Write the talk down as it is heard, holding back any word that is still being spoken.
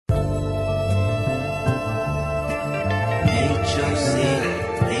HOC,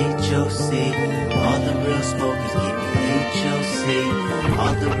 all the real smokers give me HOC,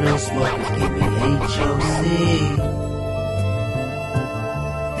 all the real smokers give me HOC.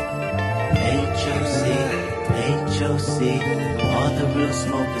 HOC, all the real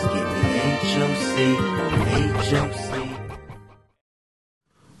smokers give me HOC.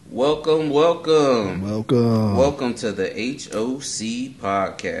 Welcome to the HOC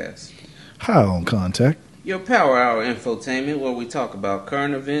podcast. Hi on Contact. Your power hour infotainment where we talk about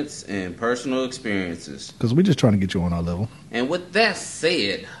current events and personal experiences. Because we're just trying to get you on our level. And with that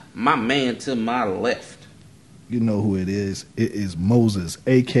said, my man to my left. You know who it is. It is Moses,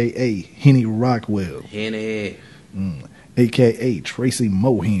 a.k.a. Henny Rockwell. Henny. A.k.a. Tracy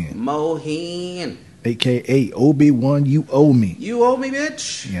Mohan. Mohan. A.k.a. Obi-Wan, you owe me. You owe me,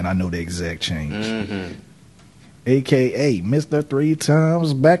 bitch. And I know the exact change. A.k.a. Mr. 3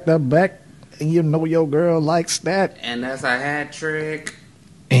 times back to back. And you know your girl likes that. And that's a hat trick.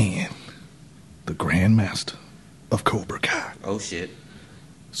 And the Grandmaster of Cobra Kai. Oh, shit.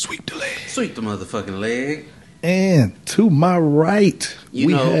 Sweep the leg. Sweep the motherfucking leg. And to my right,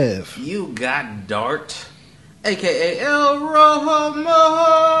 You got Dart, a.k.a. El Rojo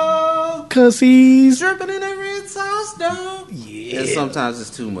Mojo. Because he's dripping in that red sauce, dog. Yeah. And sometimes it's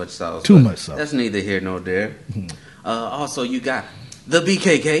too much sauce. Too much sauce. That's neither here nor there. Also, you got the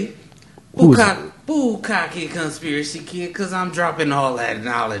BKK. Bukkake conspiracy kid, because I'm dropping all that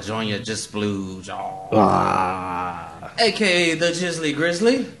knowledge on you, just splooge. A.k.a. the Jizzly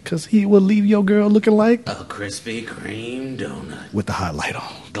Grizzly. Because he will leave your girl looking like a Krispy Kreme donut. With the highlight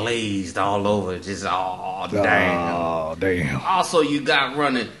on. Glazed all over, just damn. Oh, damn. Also, you got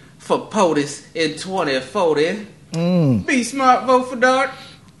running for POTUS in 2040. Be smart, vote for Dart.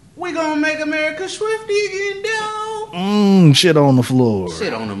 We gonna make America swifty again, dog. Shit on the floor.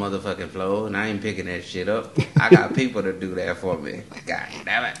 Shit on the motherfucking floor, and I ain't picking that shit up. I got people to do that for me. God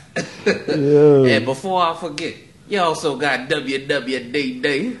damn it. Yeah. And before I forget, you also got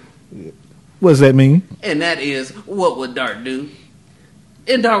WWD. What does that mean? And that is, what would Dart do?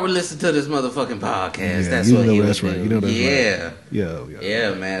 And Dart would listen to this motherfucking podcast. Yeah, that's you what know he that's would right. do. You know that's yeah. right. Yeah.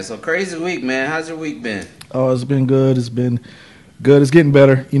 Yeah, man. So crazy week, man. How's your week been? Oh, it's been good. It's been good. It's getting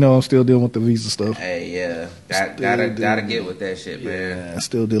better. You know, I'm still dealing with the visa stuff. Hey, yeah. Gotta get with that shit, man. Yeah,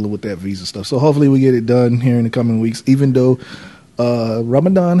 still dealing with that visa stuff. So hopefully we get it done here in the coming weeks, even though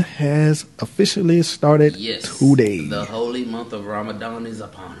Ramadan has officially started today. The holy month of Ramadan is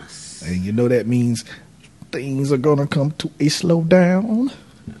upon us. And you know that means things are going to come to a slow down.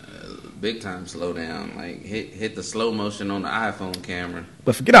 Big time slow down. Like, hit the slow motion on the iPhone camera.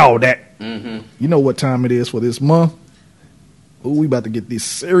 But forget all that. Mm-hmm. You know what time it is for this month? Ooh, we about to get this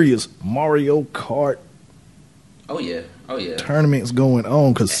serious Mario Kart. Oh yeah. Tournaments going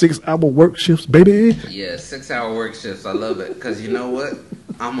on because 6-hour work shifts, baby. Yeah, 6-hour work shifts. I love it because you know what?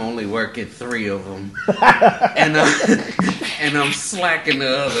 I'm only working 3 of them, and I'm slacking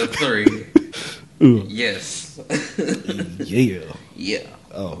the other 3. Yes. Yeah.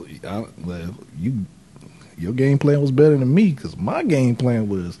 Oh, well, your game plan was better than me because my game plan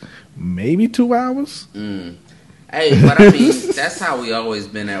was maybe 2 hours. Hey, but I mean, that's how we always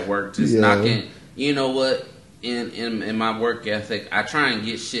been at work, just knocking. You know what? In my work ethic, I try and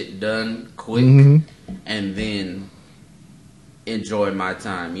get shit done quick, and then enjoy my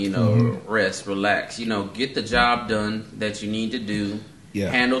time. You know, rest, relax. You know, get the job done that you need to do. Yeah.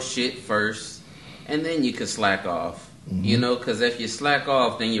 Handle shit first, and then you can slack off. You know, because if you slack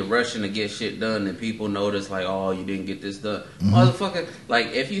off, then you're rushing to get shit done, and people notice, like, oh, you didn't get this done. Motherfucker,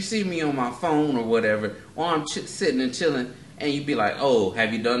 like, if you see me on my phone or whatever, or I'm sitting and chilling, and you be like, oh,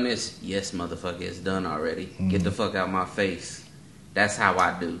 have you done this? Yes, motherfucker, it's done already. Get the fuck out my face. That's how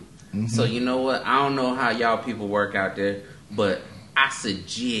I do. So, you know what? I don't know how y'all people work out there, but I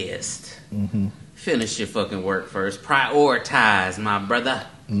suggest finish your fucking work first. Prioritize, my brother.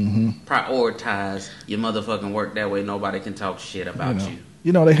 Prioritize your motherfucking work. That way nobody can talk shit about you.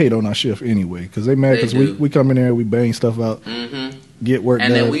 You know, they hate on our shift anyway because they mad because we come in there, we bang stuff out, get work done.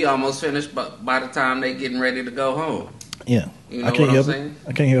 And then we almost finished by the time they getting ready to go home. Yeah. You know what I'm saying?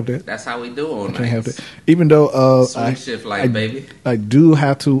 I can't help that. That's how we do on I can't help that. Even though shift life, baby. I do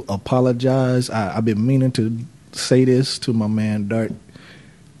have to apologize. I've been meaning to say this to my man Dart.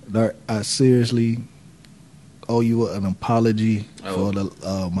 Dart, I seriously owe you an apology for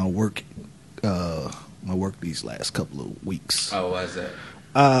my work these last couple of weeks. Oh, why's that?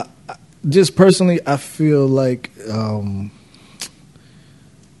 Just personally, I feel like I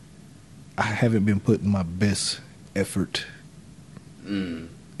haven't been putting my best effort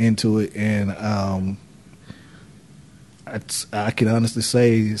into it, and I can honestly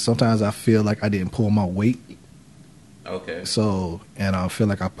say sometimes I feel like I didn't pull my weight Okay. So, and I feel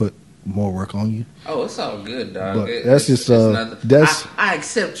like I put more work on you. Oh, it's all good, dog. But that's just that's. I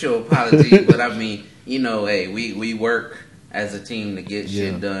accept your apology, but I mean, hey, we work as a team to get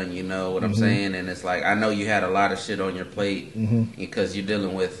shit done. You know what I'm saying? And it's like I know you had a lot of shit on your plate because you're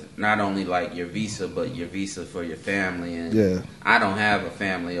dealing with not only like your visa, but your visa for your family. And I don't have a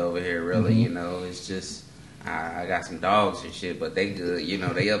family over here, really. You know, it's just I got some dogs and shit, but they good. You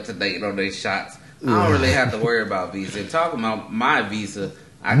know, they up to date on their shots. I don't really have to worry about visa. And talking about my visa,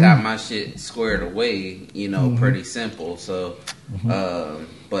 I got my shit squared away, pretty simple. So,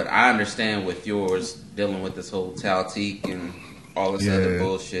 but I understand with yours dealing with this whole Taltique and all this other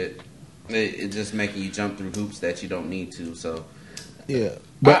bullshit. It's just making you jump through hoops that you don't need to. So,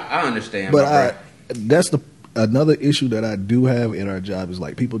 but I understand. But that's another issue that I do have in our job is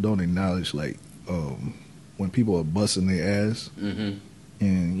like people don't acknowledge like when people are busting their ass,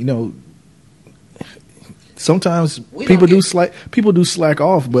 and sometimes people do slack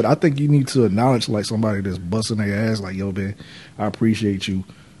off, but I think you need to acknowledge like somebody that's busting their ass. Like, yo, man, I appreciate you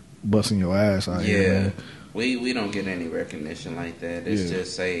busting your ass out here, man. We don't get any recognition like that. It's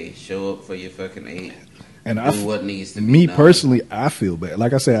just say show up for your fucking 8. And do what needs to be me done. Personally, I feel bad.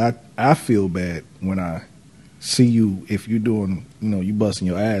 Like I said, I feel bad when I see you if you're doing you busting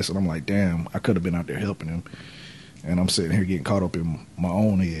your ass, and I'm like, damn, I could have been out there helping him, and I'm sitting here getting caught up in my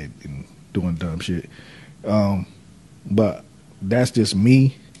own head and doing dumb shit. But that's just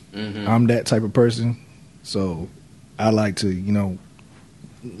me. I'm that type of person. So I like to,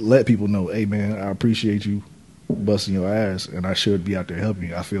 let people know, hey man, I appreciate you busting your ass and I should be out there helping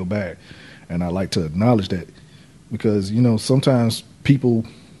you. I feel bad. And I like to acknowledge that because, sometimes people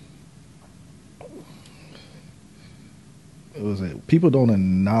people don't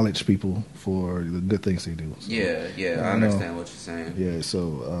acknowledge people for the good things they do. So, I understand what you're saying. Yeah,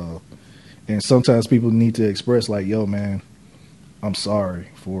 so and sometimes people need to express like, yo, man, I'm sorry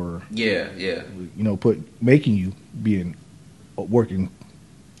for making you working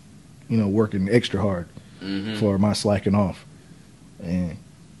extra hard for my slacking off. And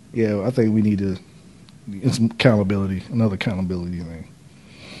I think we need to another accountability thing.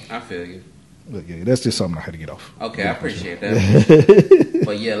 I feel you. But that's just something I had to get off. Okay, I appreciate that.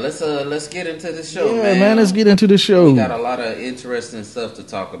 But let's get into the show, man. Let's get into the show. We got a lot of interesting stuff to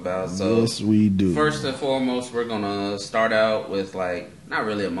talk about. So yes, we do. First and foremost, we're gonna start out with not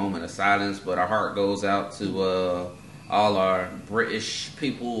really a moment of silence, but our heart goes out to all our British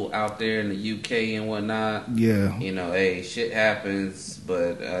people out there in the UK and whatnot. Yeah. Hey, shit happens,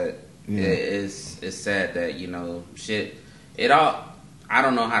 but it's sad that shit. It all. I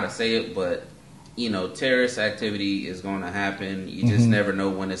don't know how to say it, but terrorist activity is going to happen. You just never know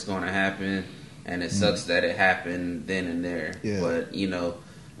when it's going to happen, and it sucks that it happened then and there. Yeah. But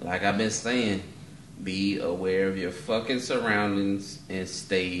like I've been saying, be aware of your fucking surroundings and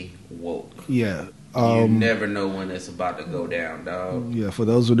stay woke. Yeah. You never know when it's about to go down, dog. Yeah. For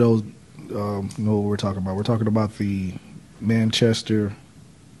those who know what we're talking about. We're talking about the Manchester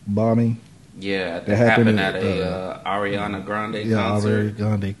bombing. Yeah, that happened at a Ariana Grande concert. Yeah, Ariana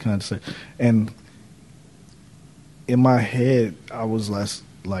Grande concert. And in my head, I was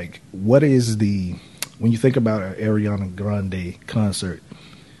like, what is when you think about an Ariana Grande concert,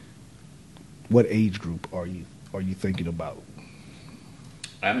 what age group are you thinking about?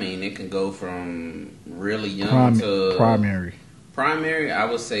 I mean, it can go from really young to primary. Primary, I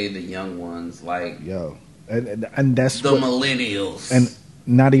would say the young ones, and that's the millennials. And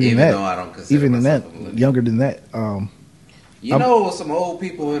not even that. Though I don't consider even that, younger than that. Some old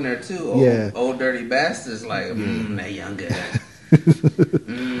people in there too. Old dirty bastards they younger.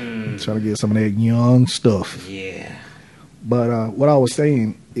 Trying to get some of that young stuff. Yeah. But what I was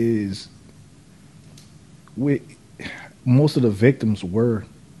saying is, most of the victims were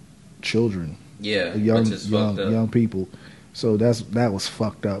children. Yeah, young people. So that was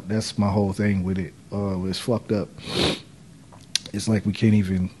fucked up. That's my whole thing with it. It's fucked up. It's like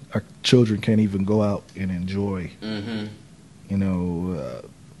our children can't even go out and enjoy, a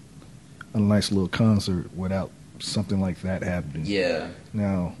nice little concert without something like that happening. Yeah.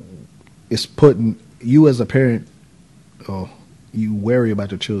 Now, it's putting you as a parent, you worry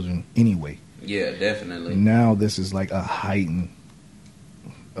about your children anyway. Yeah, definitely. Now this is like a heightened,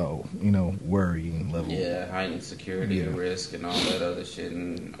 worrying level. Yeah, heightened security risk and all that other shit.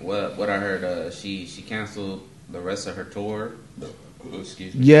 And what I heard, she canceled the rest of her tour.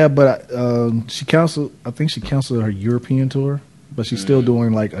 Excuse me. Yeah, but she canceled. I think she canceled her European tour, but she's still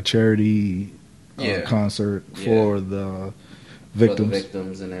doing like a charity concert for the victims. For the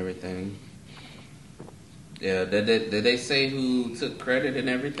victims and everything. Yeah, did they say who took credit and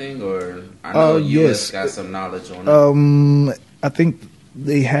everything, or I know U.S. got some knowledge on it. I think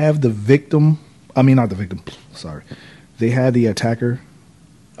they have the victim. I mean, not the victim. Sorry, they had the attacker.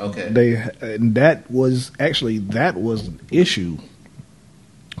 Okay. That was an issue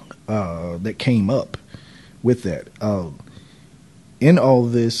that came up with that. In all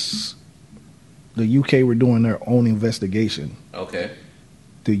this, the UK were doing their own investigation. Okay.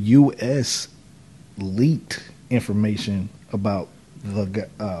 The U.S. leaked information about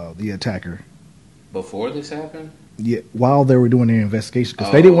the attacker before this happened. Yeah, while they were doing their investigation,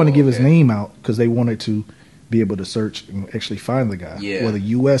 because they didn't want to give his name out because they wanted to be able to search and actually find the guy. Yeah. Well, the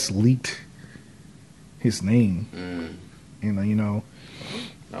U.S. leaked his name. You know.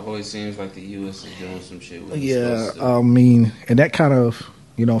 It always seems like the U.S. is doing some shit with I mean, and that kind of,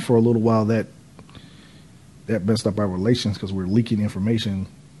 for a little while that messed up our relations because we're leaking information.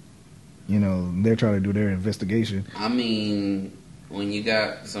 They're trying to do their investigation. I mean, when you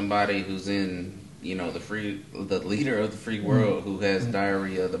got somebody who's in, the leader of the free world who has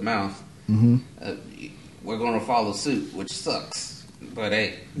diarrhea of the mouth, we're going to follow suit, which sucks. But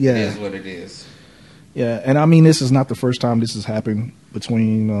hey, it is what it is. Yeah, and I mean, this is not the first time this has happened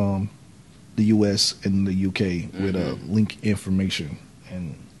between the U.S. and the U.K. with link information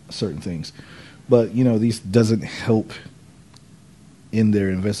and certain things. But, these doesn't help in their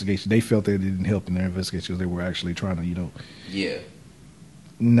investigation. They felt that it didn't help in their investigation because they were actually trying to,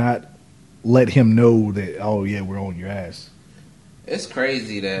 not let him know that, oh, yeah, we're on your ass. It's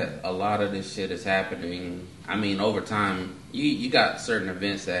crazy that a lot of this shit is happening. I mean, over time, you got certain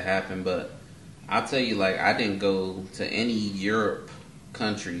events that happen, but I'll tell you, I didn't go to any Europe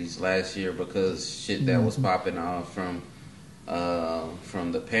countries last year because shit that was popping off from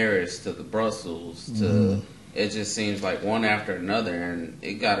the Paris to the Brussels to it just seems like one after another, and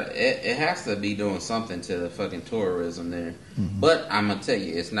it has to be doing something to the fucking tourism there. But I'm gonna tell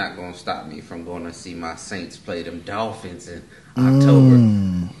you, it's not gonna stop me from going to see my Saints play them Dolphins in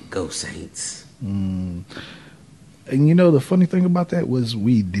October. Go Saints! And the funny thing about that was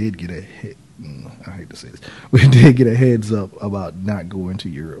we did get a hit. I hate to say this. We did get a heads up about not going to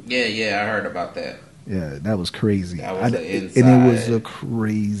Europe. Yeah, I heard about that. Yeah, that was crazy. That was and it was a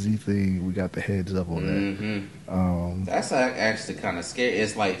crazy thing. We got the heads up on that. That's actually kind of scary.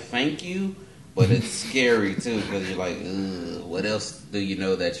 It's like, thank you, but it's scary too because you're like, ugh, what else do you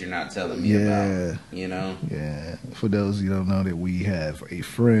know that you're not telling me about? Yeah. For those you don't know, that we have a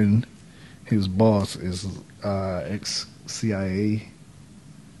friend. His boss is ex-CIA,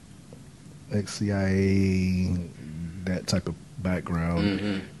 that type of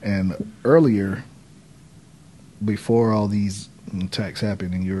background. And earlier, before all these attacks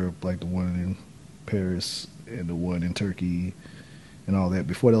happened in Europe, like the one in Paris and the one in Turkey and all that,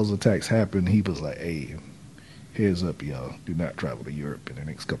 before those attacks happened, he was like, hey, heads up, y'all, do not travel to Europe in the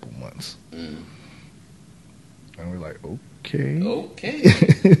next couple of months. And we're like, okay.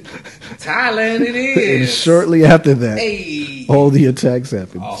 Thailand it is. And shortly after that, all the attacks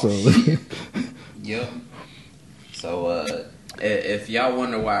happened. Yep. So if y'all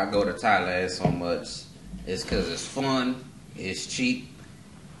wonder why I go to Thailand so much, it's because it's fun, it's cheap,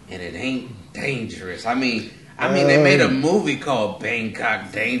 and it ain't dangerous. I mean, they made a movie called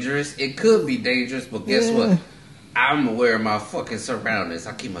Bangkok Dangerous. It could be dangerous, but guess what? I'm aware of my fucking surroundings.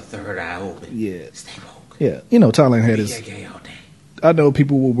 I keep my third eye open. Yeah. Stay woke. Yeah. Thailand had its... all day. I know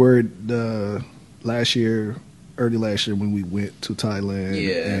people were worried early last year when we went to Thailand.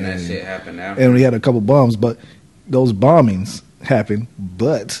 Yeah, and that shit happened after. And we had a couple bombs, but those bombings happened,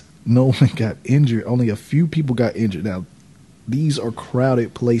 but no one got injured. Only a few people got injured. Now, these are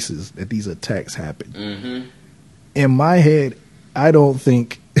crowded places that these attacks happen. In my head, I didn't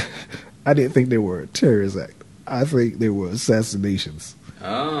think they were a terrorist act. I think they were assassinations.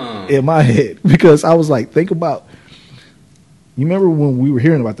 In my head, because I was like, think about. You remember when we were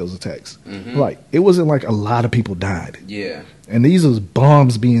hearing about those attacks? Like, it wasn't like a lot of people died. Yeah. And these was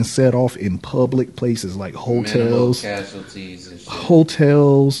bombs being set off in public places like hotels, minimal casualties and shit.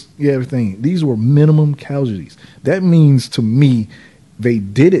 Hotels, everything. These were minimum casualties. That means to me, they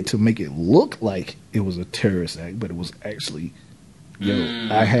did it to make it look like it was a terrorist act, but it was actually,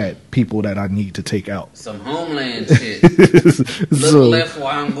 I had people that I need to take out. Some homeland shit. Look left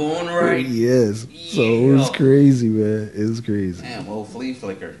while I'm going right. Yes. Yeah. So it was crazy, man. It was crazy. Damn, old flea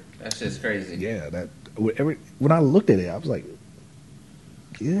flicker. That shit's crazy. Yeah, when I looked at it, I was like,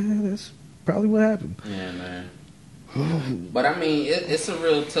 yeah, that's probably what happened. Yeah, man. But I mean, it's a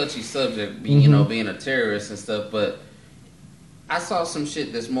real touchy subject, being a terrorist and stuff. But I saw some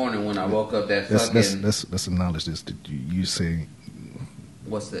shit this morning when I woke up. Let's acknowledge this. That you saying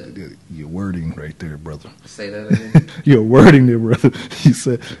What's that? Your wording right there, brother. Say that again. Your wording there, brother. You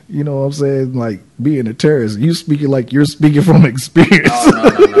said, you know what I'm saying, like being a terrorist. You speaking like you're speaking from experience.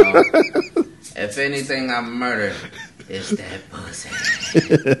 Oh, no. If anything, I'm murdered. It's that pussy.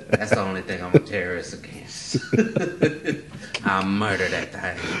 That's the only thing I'm a terrorist against. I murder that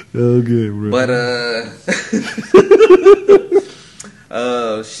thing. Okay, bro. But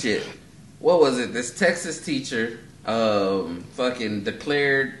oh shit. What was it? This Texas teacher fucking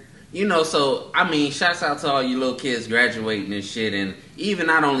declared, you know, so I mean, shouts out to all you little kids graduating and shit, and even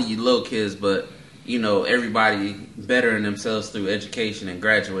not only you little kids, but you know, everybody bettering themselves through education and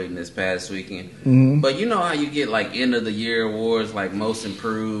graduating this past weekend. Mm-hmm. But you know how you get like end of the year awards, like most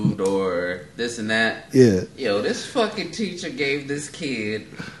improved or this and that? Yeah. Yo, this fucking teacher gave this kid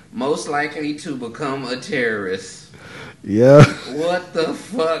most likely to become a terrorist. Yeah. What the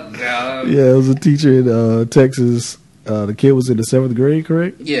fuck, dog? Yeah, it was a teacher in Texas. The kid was in the 7th grade,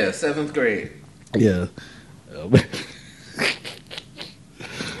 correct? Yeah, 7th grade. Yeah.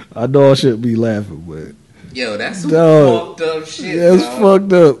 I know I shouldn't be laughing, but yo, that's some fucked up shit. Yeah, it's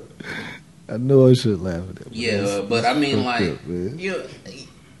fucked up. I know I shouldn't laugh at that. Yeah, but I mean, like,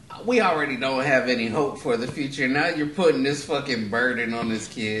 we already don't have any hope for the future. Now you're putting this fucking burden on this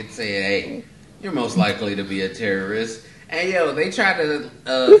kid, saying, "Hey, you're most likely to be a terrorist." And yo, they tried to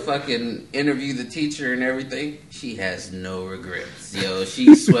fucking interview the teacher and everything. She has no regrets. Yo,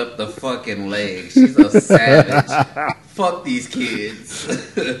 she swept the fucking leg. She's a savage. Fuck these kids.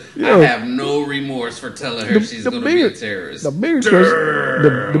 Yo, I have no remorse for telling her she's going to be a terrorist. The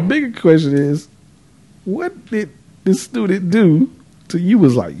bigger question is, what did this student do to you?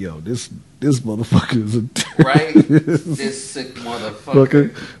 Was like, yo, this motherfucker is a terrorist. Right? This sick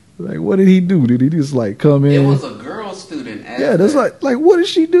motherfucker. Like, what did he do? Did he just like come in? It was a girl student. Yeah, that's like what did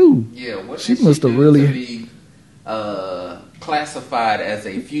she do? Yeah, what she did must she have do really to be classified as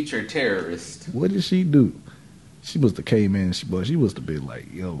a future terrorist? What did she do? She must have came in. She must have been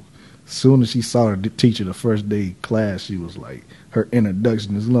like, yo. As soon as she saw her teacher the first day class, she was like, her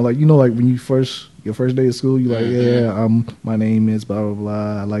introduction is like when your first day of school, you like, yeah, my name is blah blah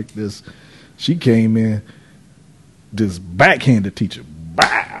blah. I like this. She came in, this backhanded teacher.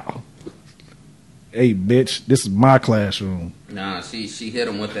 Wow. Hey, bitch, this is my classroom. Nah, she hit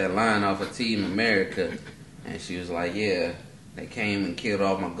him with that line off of Team America, and she was like, yeah, they came and killed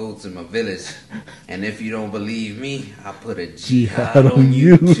all my goats in my village, and if you don't believe me, I'll put a jihad on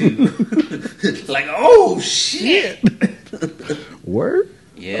you too. Like, oh, shit. Word?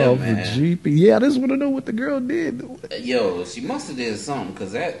 Yeah, man. GP. Yeah, I just want to know what the girl did. Yo, she must have did something,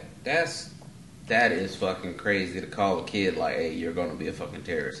 because that is fucking crazy to call a kid like, hey, you're going to be a fucking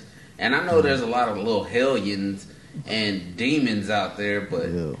terrorist. And I know there's a lot of little hellions and demons out there, but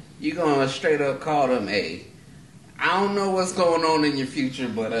you're going to straight up call them, hey, I don't know what's going on in your future,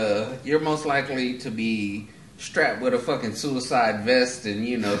 but you're most likely to be strapped with a fucking suicide vest and,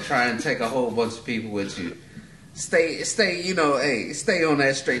 you know, try and take a whole bunch of people with you. Stay, you know, hey, stay on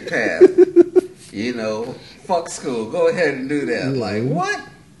that straight path. You know, fuck school. Go ahead and do that. Like, what?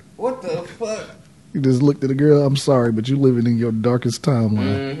 What the fuck? You just looked at the girl. I'm sorry, but you living in your darkest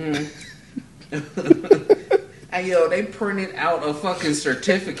timeline. And yo, they printed out a fucking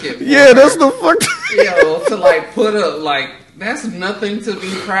certificate. For her. That's the fuck. Yo, to like put up like that's nothing to be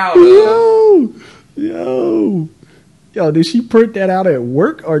proud of. Yo, did she print that out at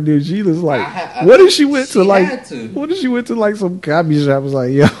work or did she just like? What if she went to like? What if she went to like some coffee shop? Was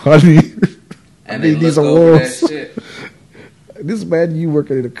like, yo, I need these awards. This man, you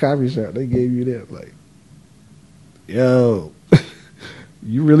working at a coffee shop, they gave you that. Like, yo,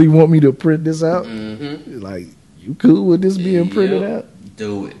 you really want me to print this out? Mm-hmm. Like, you cool with this being printed out?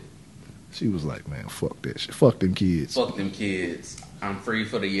 Do it. She was like, man, fuck that shit. Fuck them kids. Fuck them kids. I'm free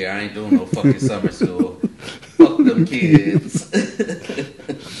for the year. I ain't doing no fucking summer school. Fuck them kids.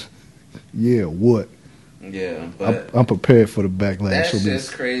 Yeah, what? Yeah, but I'm prepared for the backlash. That's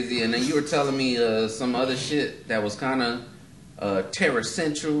just crazy. And then you were telling me some other shit that was kind of terror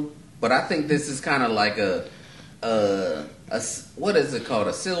central, but I think this is kind of like a what is it called?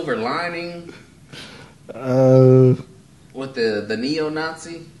 A silver lining? With the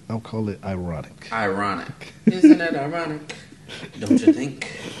neo-Nazi? I'll call it ironic. Ironic. Isn't it ironic? Don't you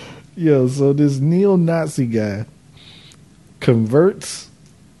think? Yo, so this neo-Nazi guy converts.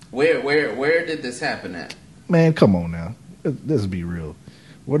 Where did this happen at? Man, come on now. Let's be real.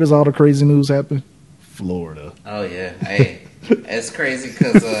 Where does all the crazy news happen? Florida. Oh yeah. Hey, it's crazy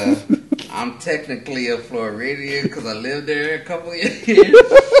because I'm technically a Floridian because I lived there a couple of years.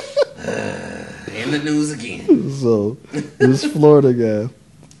 In the news again. So this Florida guy,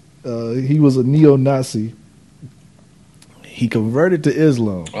 he was a neo-Nazi. he converted to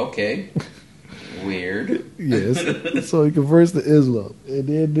Islam. Okay. Weird. Yes. So he converts to Islam.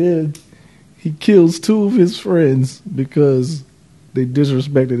 And then he kills 2 of his friends because they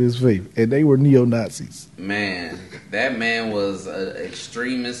disrespected his faith. And they were neo-Nazis. Man, that man was an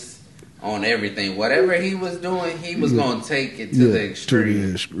extremist on everything. Whatever he was doing, he was going to take it to the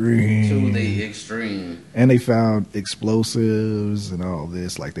extreme. To the extreme. And they found explosives and all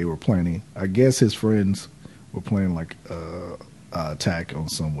this. Like they were planning. I guess his friends were planning like an attack on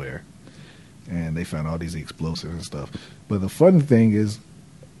somewhere. And they found all these explosives and stuff. But the funny thing is,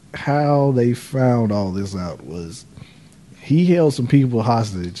 how they found all this out was he held some people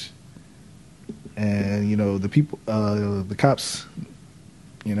hostage. And, you know, the people, the cops,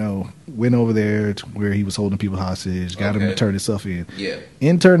 you know, went over there to where he was holding people hostage, got him to turn himself in. Yeah.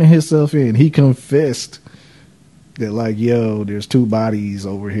 In turning himself in, he confessed that, like, yo, there's 2 bodies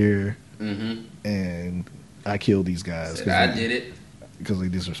over here, and I killed these guys. I did it. Because they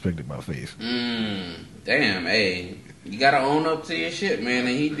disrespected my faith. Damn, hey. You gotta own up to your shit, man,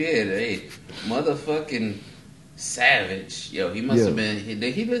 and he did. Hey, motherfucking savage. Yo, he must have been.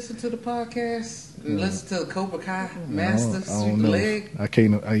 Did he listen to the podcast? Listen to the Cobra Kai Master Sweep the Leg? I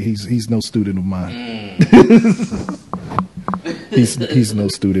can't. He's no student of mine. he's no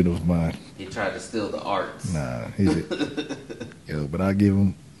student of mine. He tried to steal the arts. Nah, yo, but I give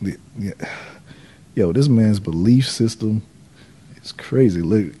him. Yo, this man's belief system is crazy.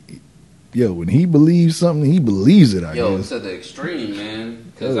 Look, yo, when he believes something, he believes it. I guess. To the extreme,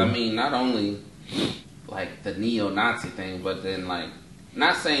 man. Because I mean, not only like the neo-Nazi thing, but then like,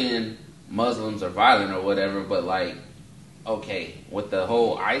 not saying Muslims are violent or whatever, but like, okay, with the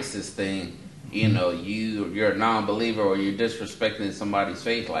whole ISIS thing, you know, you're a non-believer or you're disrespecting somebody's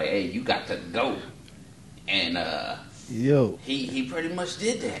faith, like, hey, you got to go. And yo, he pretty much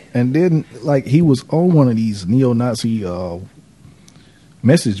did that. And then like he was on one of these neo-Nazi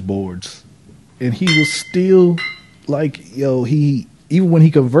message boards, and he was still like, yo, even when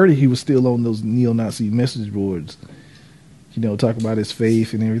he converted, he was still on those neo-Nazi message boards, you know, talking about his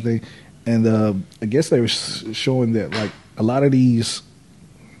faith and everything. And I guess they were showing that like a lot of these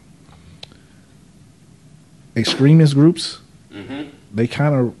extremist groups, they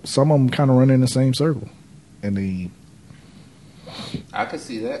some of them kind of run in the same circle, and I could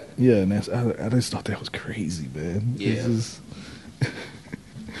see that. Yeah, and I just thought that was crazy, man. Yeah.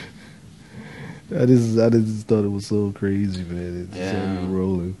 I just thought it was so crazy, man. It's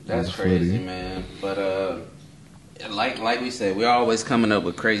rolling. That's crazy, funny, man. But like we said, we're always coming up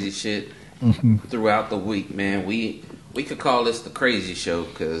with crazy shit throughout the week, man. We could call this the crazy show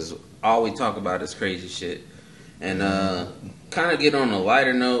because all we talk about is crazy shit. And kind of get on a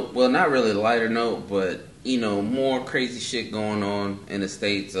lighter note. Well, not really a lighter note, but you know, more crazy shit going on in the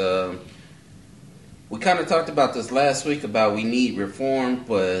States. We kind of talked about this last week about we need reform,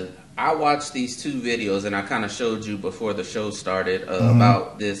 but I watched these 2 videos and I kind of showed you before the show started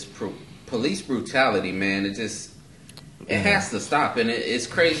about this police brutality, man. It has to stop, and it's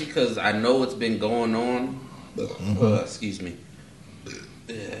crazy because I know it's been going on. Excuse me.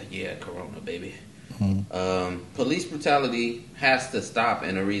 Yeah, Corona, baby. Police brutality has to stop,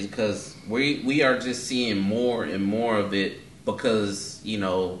 and a reason because we are just seeing more and more of it because, you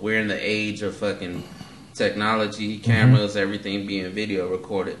know, we're in the age of fucking technology, cameras, everything being video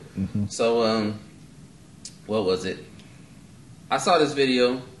recorded. So what was it? I saw this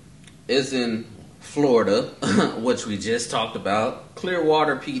video. It's in Florida, which we just talked about,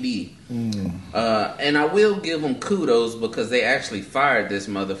 Clearwater PD. And I will give them kudos because they actually fired this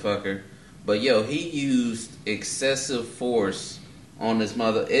motherfucker. But yo, he used excessive force on this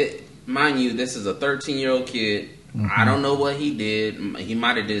mind you, this is a 13-year-old kid. I don't know what he did. He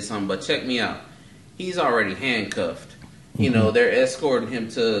might have did something, but check me out. He's already handcuffed. You know, they're escorting him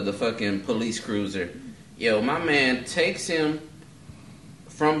to the fucking police cruiser. Yo, my man takes him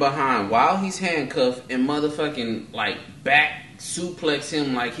from behind while he's handcuffed and motherfucking like back suplex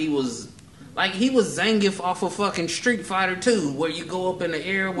him like he was Zangief off of fucking Street Fighter 2, where you go up in the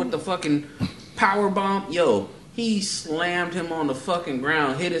air with the fucking power bomb. Yo, he slammed him on the fucking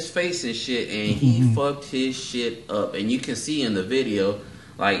ground, hit his face and shit, and he fucked his shit up. And you can see in the video,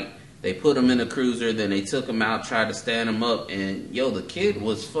 like, they put him in a cruiser, then they took him out, tried to stand him up, and yo, the kid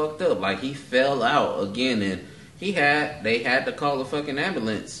was fucked up. Like, he fell out again, and they had to call a fucking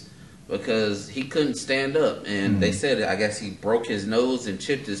ambulance because he couldn't stand up. And they said, I guess he broke his nose and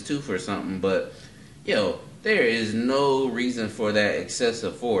chipped his tooth or something. But, yo, there is no reason for that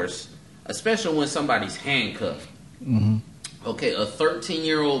excessive force, especially when somebody's handcuffed. Okay, a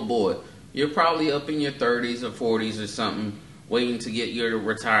 13-year-old boy, you're probably up in your 30s or 40s or something, waiting to get your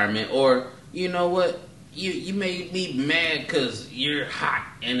retirement. Or, you know what, you made me mad because you're hot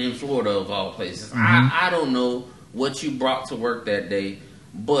and in Florida of all places. Mm-hmm. I don't know what you brought to work that day,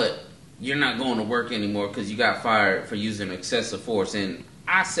 but you're not going to work anymore because you got fired for using excessive force. And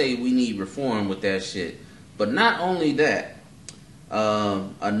I say we need reform with that shit. But not only that,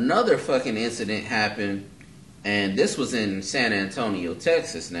 another fucking incident happened, and this was in San Antonio,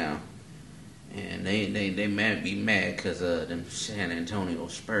 Texas now. And they might be mad because them San Antonio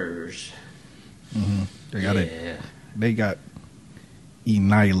Spurs. Mm-hmm. They got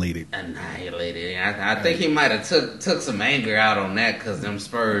annihilated. I think he might have took some anger out on that because them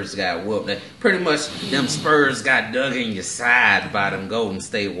Spurs got whooped. Pretty much, them Spurs got dug in your side by them Golden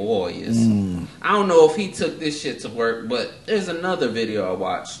State Warriors. I don't know if he took this shit to work, but there's another video I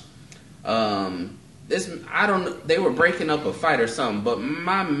watched. I don't know. They were breaking up a fight or something, but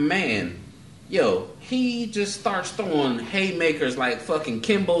my man, he just starts throwing haymakers like fucking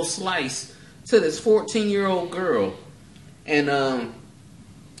Kimbo Slice to this 14-year-old girl, and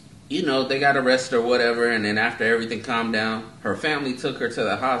they got arrested or whatever, and then after everything calmed down, her family took her to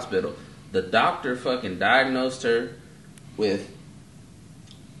the hospital. The doctor fucking diagnosed her with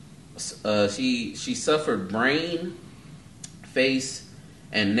she suffered brain, face,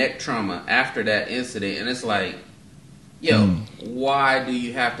 and neck trauma after that incident. And it's like, why do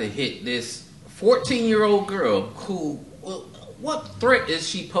you have to hit this 14-year-old girl who, what threat is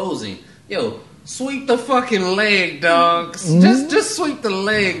she posing? Sweep the fucking leg, dog. Just sweep the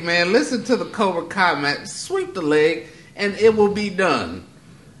leg, man. Listen to the Cobra Kai, man. Sweep the leg, and it will be done.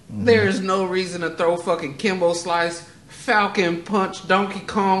 There's no reason to throw fucking Kimbo Slice, Falcon Punch, Donkey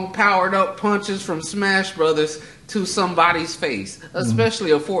Kong powered up punches from Smash Brothers to somebody's face,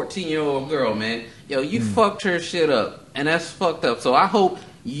 especially a 14-year-old girl, man. You fucked her shit up, and that's fucked up. So I hope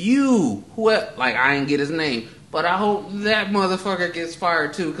I didn't get his name, but I hope that motherfucker gets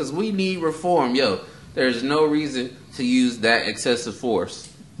fired too, because we need reform. There's no reason to use that excessive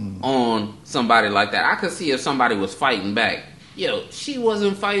force on somebody like that. I could see if somebody was fighting back. She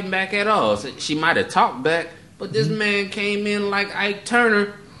wasn't fighting back at all. So she might have talked back, but this man came in like Ike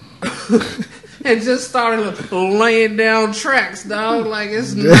Turner and just started laying down tracks, dog. Like,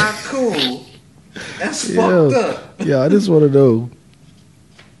 it's not cool. That's fucked up. I just want to know,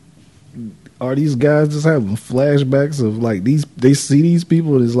 are these guys just having flashbacks of like they see these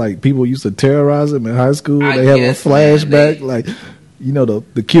people as like people used to terrorize them in high school? They have a flashback,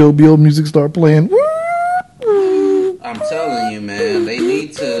 the Kill Bill music start playing. I'm telling you, man, they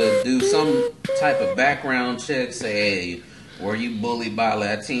need to do some type of background check. Say, hey, were you bullied by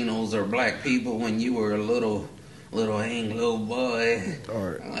Latinos or black people when you were a little Anglo boy?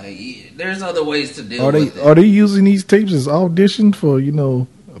 There's other ways to deal with it. Are they using these tapes as audition for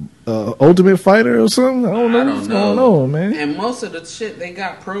Ultimate Fighter or something? I don't know what's going on, man. And most of the shit, they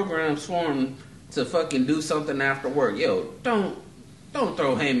got programs for them to fucking do something after work. Don't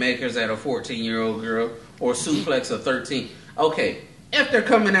throw haymakers at a 14-year-old girl or suplex a 13. Okay, if they're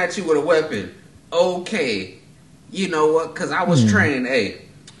coming at you with a weapon, okay, you know what? Because I was trained,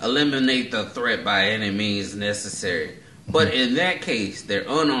 eliminate the threat by any means necessary. But in that case, they're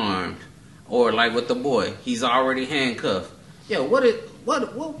unarmed, or like with the boy, he's already handcuffed. What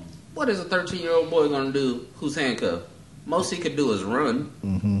is a 13-year-old boy gonna do who's handcuffed? Most he could do is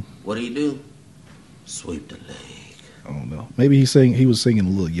run. What do you do? Sweep the leg. I don't know. Maybe he was singing a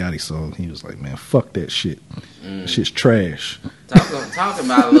Lil Yachty song. He was like, man, fuck that shit. That shit's trash. Talking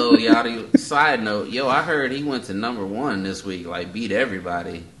about Lil Yachty, side note, I heard he went to #1 this week, like beat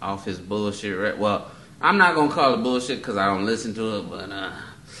everybody off his bullshit. Well, I'm not going to call it bullshit because I don't listen to it, but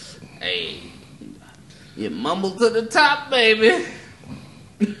hey, you mumbled to the top, baby.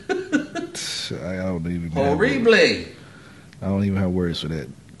 I don't even Horrible. I don't even have words for that.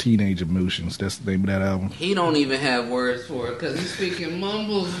 Teenage Emotions, that's the name of that album. He don't even have words for it because he's speaking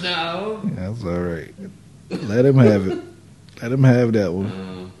mumbles, dog. Yeah, that's all right. Let him have it. Let him have that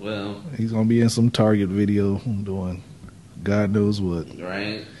one. Well, he's gonna be in some Target video doing God knows what.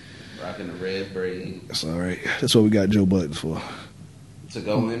 Right, rocking the red braid. That's all right. That's what we got Joe Buttons for. To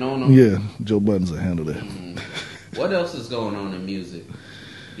go in on him. Yeah, Joe Buttons will handle that. What else is going on in music?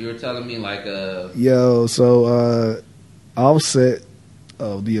 You were telling me Offset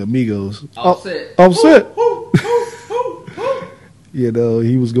of the Amigos. Offset.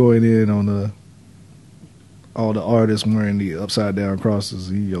 He was going in on all the artists wearing the upside down crosses.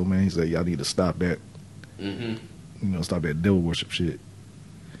 He said, y'all need to stop that. Stop that devil worship shit.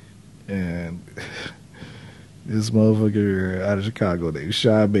 And this motherfucker out of Chicago named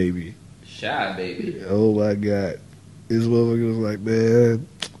Shy Baby. Shy Baby. Oh my God. This motherfucker was like, man,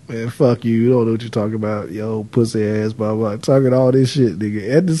 Man, fuck you. You don't know what you're talking about. Yo, pussy ass, blah, blah. Talking all this shit, nigga.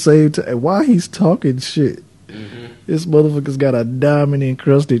 At the same time, why he's talking shit? This motherfucker's got a diamond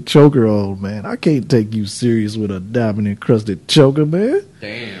encrusted choker on, man. I can't take you serious with a diamond encrusted choker, man.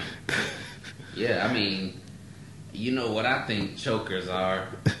 Damn. Yeah, I mean, you know what I think chokers are.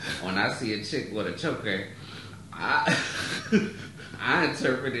 When I see a chick with a choker, I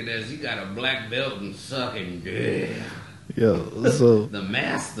interpret it as you got a black belt and sucking dick. Yo, so The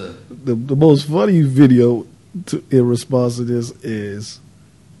master. the most funny video in response to this is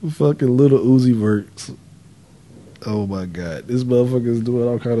fucking Little Uzi Vert's. Oh my god, this motherfucker's doing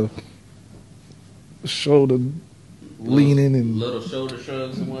all kind of shoulder leaning and little shoulder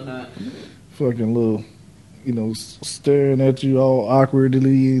shrugs and whatnot. fucking little, staring at you all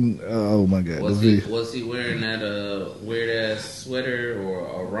awkwardly. And oh my god, Was he wearing that weird ass sweater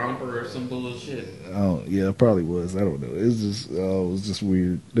or a romper or some bullshit? Oh yeah, it probably was. I don't know. It's just it was just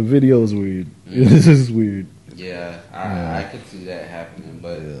weird. The video is weird. It's just weird. Yeah, I could see that happening,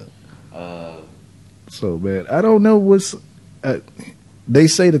 but So man, I don't know what's. They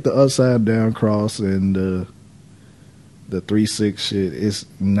say that the upside down cross and the 3-6 shit is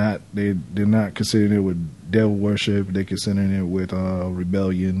not. They're not considering it with devil worship. They're considering it with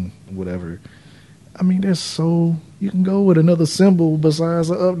rebellion, whatever. I mean, there's so you can go with another symbol besides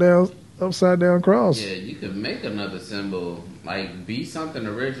the upside down cross. Yeah, you could make another symbol, like be something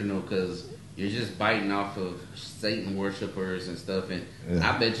original, because you're just biting off of Satan worshipers and stuff. And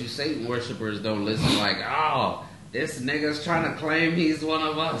I bet you Satan worshipers don't listen like, oh, this nigga's trying to claim he's one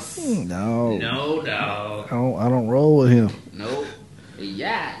of us. No, dog. I don't roll with him. Nope.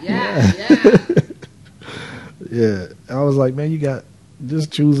 Yeah. Yeah, I was like, man, you got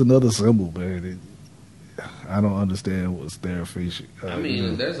just choose another symbol, man. I don't understand what's there for you. I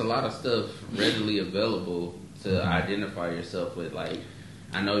mean, there's a lot of stuff readily available to identify yourself with. Like,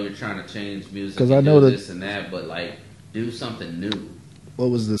 I know you're trying to change music, because I know this and that, but like, do something new. What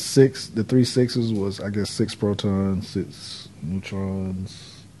was the 6? The 3 6s was, I guess, 6 protons, 6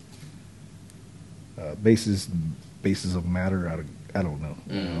 neutrons, bases of matter. I don't know.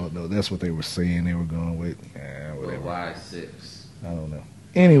 I don't know. That's what they were saying. They were going with. Whatever. But why 6? I don't know.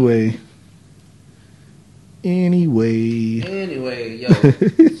 Anyway, yo,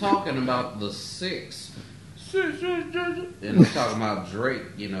 talking about the 6. And I'm talking about Drake,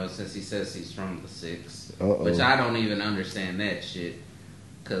 since he says he's from the 6. Which I don't even understand that shit.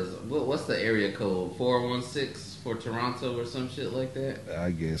 Because what's the area code? 416 for Toronto or some shit like that? I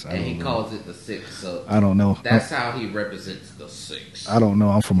guess. And he calls it the 6. So I don't know. That's how he represents the 6. I don't know.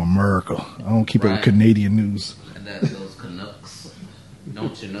 I'm from America. I don't keep up with Canadian news. And that's those Canucks.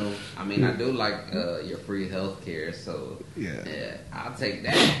 Don't you know? I mean, I do like your free health care, so yeah, I'll take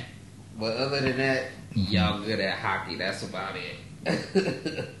that. But other than that, y'all good at hockey. That's about it.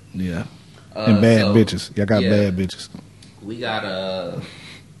 Yeah. And bad bitches. Y'all got bad bitches. We got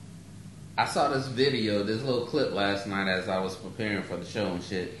I saw this video, this little clip last night as I was preparing for the show and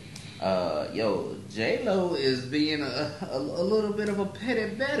shit. J-Lo is being a little bit of a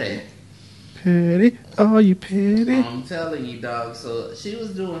petty Betty. Petty? Oh, you petty? I'm telling you, dog. So she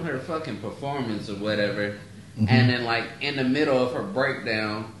was doing her fucking performance or whatever, and then like in the middle of her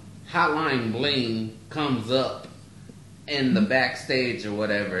breakdown, Hotline Bling comes up in the backstage or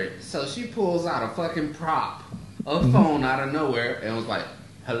whatever. So she pulls out a fucking prop, a phone out of nowhere, and was like,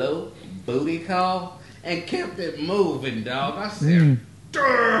 "Hello, booty call," and kept it moving, dog. I said,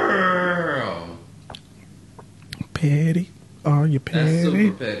 "Damn, petty? Are you petty?" That's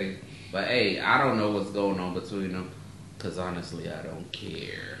super petty. But hey, I don't know what's going on between them, because honestly, I don't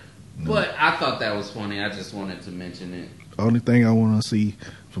care. No. But I thought that was funny. I just wanted to mention it. Only thing I want to see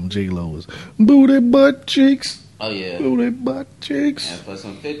from J-Lo is booty butt cheeks. Oh, yeah. Booty butt cheeks. And for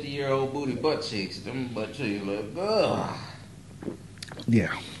some 50-year-old booty butt cheeks, them butt cheeks look good.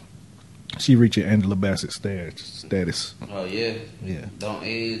 Yeah. She reaching Angela Bassett status. Oh, yeah? Yeah. Don't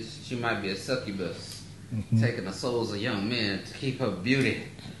age. She might be a succubus. Taking the souls of young men to keep her beauty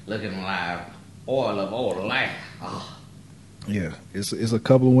looking alive. Oil of old life. Oh. Yeah, it's a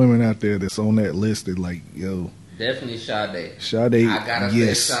couple of women out there that's on that list that like, yo. Definitely Sade. Sade, I gotta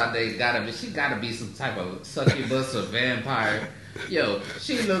yes. say Sade she gotta be some type of succubus or vampire. Yo,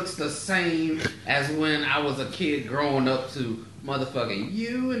 she looks the same as when I was a kid growing up to motherfucking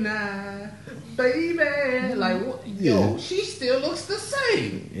You and I, baby. Like, yo, she still looks the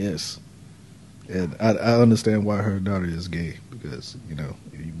same. Yes. And I understand why her daughter is gay, because,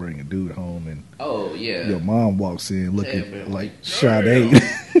 if you bring a dude home and your mom walks in looking like Sade.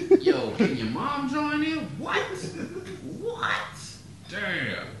 Yo, can your mom join in? What?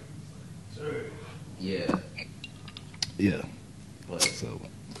 Damn. Yeah. Yeah. But so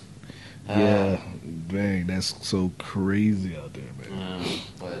Yeah, dang, that's so crazy out there, man.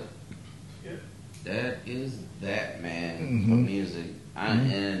 But that is that, man, for Mm-hmm. music.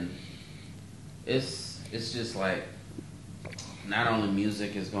 And it's just like not only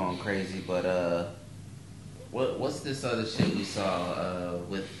music is going crazy, but what's this other shit we saw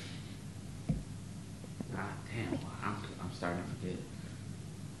with? Damn, I'm starting to forget.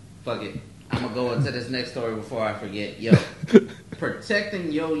 Fuck it. I'm gonna go into this next story before I forget. Yo,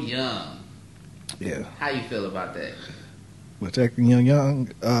 protecting your young. Yeah. How you feel about that? Protecting your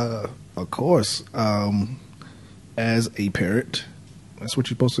young, of course, as a parent, that's what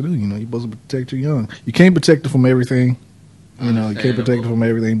you're supposed to do. You know, you're supposed to protect your young. You can't protect them from everything. You know, you can't protect them from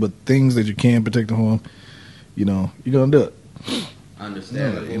everything, but things that you can protect them from, you know, you're going to do it.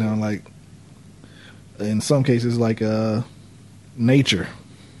 Understandable. You know, like, in some cases, like nature.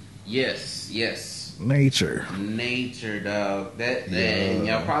 Yes. Nature, dog. And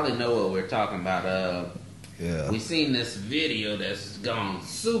y'all probably know what we're talking about. Yeah. We seen this video that's gone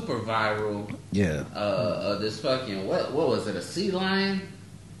super viral. Yeah. This fucking what was it? A sea lion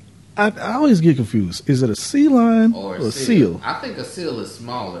I always get confused. Is it a sea lion or a seal? I think a seal is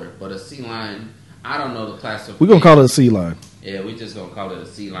smaller, but a sea lion, I don't know the classification. We're gonna call it a sea lion. Yeah, we just gonna call it a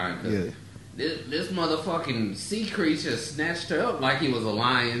sea lion. Yeah. This motherfucking sea creature snatched her up like he was a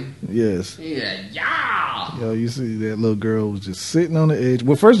lion. Yes. Yeah. Yo, you see that little girl was just sitting on the edge.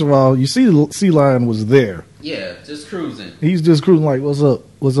 Well, first of all, you see the sea lion was there. Yeah, just cruising. He's just cruising like, "What's up?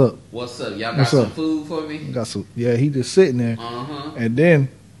 What's up? What's up? Y'all got What's some up? food for me?" Got some." Yeah, he just sitting there, Uh-huh. and then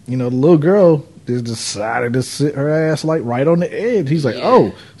you know the little girl just decided to sit her ass like right on the edge. He's like, Yeah.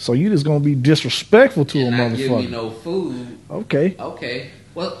 "Oh, so you just gonna be disrespectful to And a not give me motherfucker?" no food. Okay.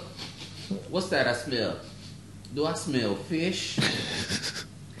 Well, what's that I smell? Do I smell fish?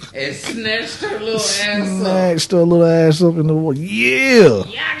 And snatched her little ass up. Snatched her little ass up in the water. Yeah.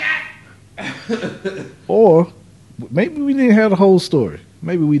 Or maybe we didn't have the whole story.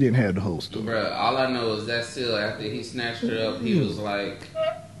 Maybe we didn't have the whole story. Bruh, all I know is that seal, after he snatched her up, he was like...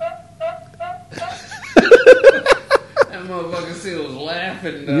 That motherfucking seal was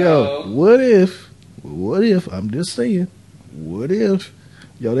laughing, dog. Yo, what if, I'm just saying, what if,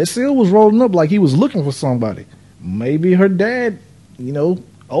 that seal was rolling up like he was looking for somebody. Maybe her dad,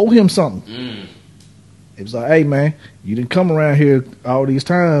 owe him something. It was like, hey, man, you didn't come around here all these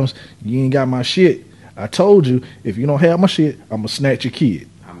times. You ain't got my shit. I told you, if you don't have my shit, I'm going to snatch your kid.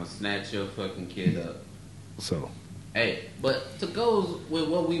 I'm going to snatch your fucking kid up. So. Hey, but to go with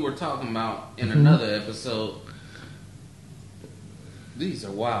what we were talking about in another episode, these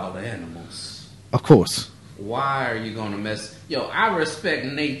are wild animals. Of course. Why are you going to mess... Yo, I respect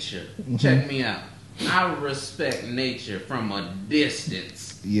nature. Check me out. I respect nature from a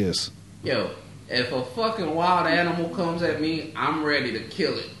distance. Yes. Yo, if a fucking wild animal comes at me, I'm ready to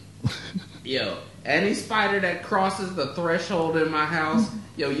kill it. Yo, any spider that crosses the threshold in my house,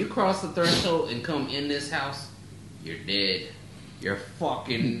 yo, you cross the threshold and come in this house, you're dead. You're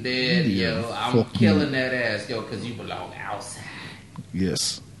fucking dead, yo. I'm killing that ass, yo, because you belong outside.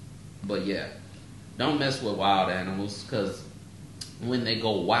 Yes. But yeah, don't mess with wild animals, because when they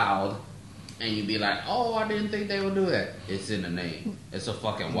go wild, and you be like, oh, I didn't think they would do that. It's in the name. It's a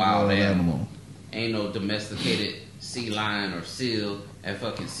fucking wild animal. Ain't no domesticated sea lion or seal at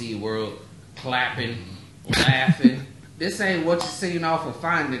fucking SeaWorld clapping, laughing. This ain't what you seen off of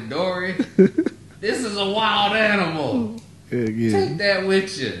Finding Dory. This is a wild animal. Yeah. Take that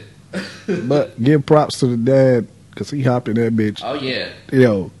with you. But give props to the dad, because he hopped in that bitch. Oh, yeah.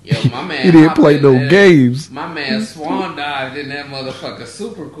 Yo, my man. He didn't play no games. My man swan dived in that motherfucker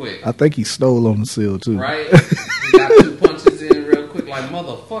super quick. I think he stole on the seal, too. Right? He got 2 punches in real quick, like,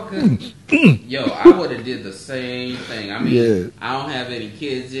 motherfucker. Yo, I would have did the same thing. I mean, I don't have any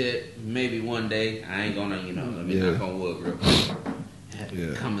kids yet. Maybe one day. I ain't gonna, let me knock on wood real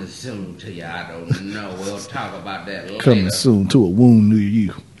quick. Coming soon to you, I don't know. We'll talk about that later. Coming soon to a wound near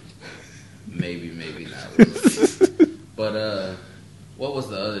you. Maybe not. But, what was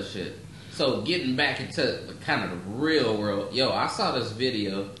the other shit? So, getting back into the kind of the real world. Yo, I saw this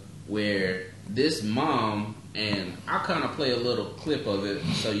video where this mom, and I'll kind of play a little clip of it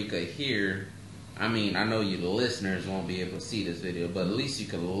so you could hear. I mean, I know you the listeners won't be able to see this video, but at least you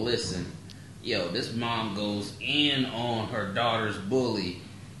can listen. Yo, this mom goes in on her daughter's bully.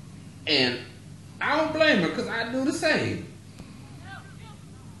 And I don't blame her, because I do the same.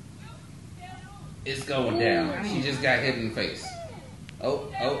 It's going down. She just got hit in the face.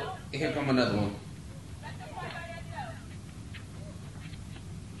 Oh, here come another one.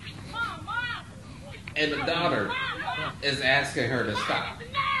 And the daughter is asking her to stop.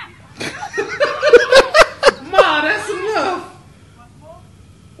 Ma, that's enough.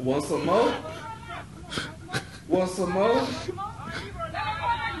 Want some more? Want some more?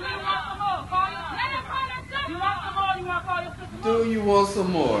 Do you want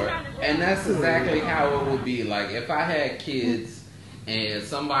some more? And that's exactly how it would be. Like, if I had kids and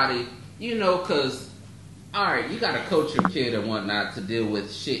somebody, you know, because, alright, you got to coach your kid and whatnot to deal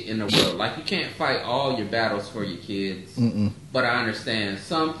with shit in the world. Like, you can't fight all your battles for your kids. But I understand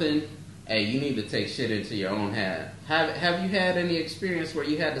something. Hey, you need to take shit into your own hand. Have you had any experience where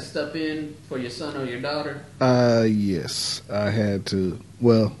you had to step in for your son or your daughter? Yes, I had to.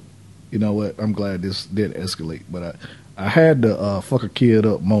 Well, you know what? I'm glad this did escalate, but I had the fuck a kid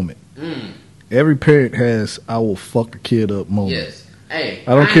up moment. Every parent has I will fuck a kid up moment. Yes. Hey,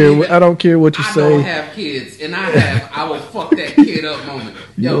 I don't care what you say. I don't have kids, and I will fuck that kid up moment.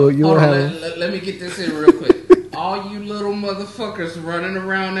 Yo, hold on, let me get this in real quick. All you little motherfuckers running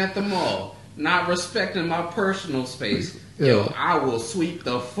around at the mall, not respecting my personal space. Yo, I will sweep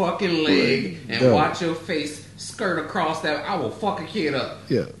the fucking leg and watch your face skirt across that. I will fuck a kid up.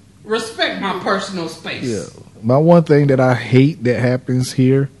 Yeah. Respect my personal space. Yeah. My one thing that I hate that happens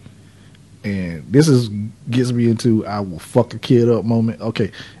here, and this gets me into I will fuck a kid up moment.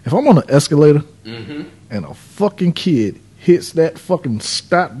 Okay, if I'm on an escalator and a fucking kid hits that fucking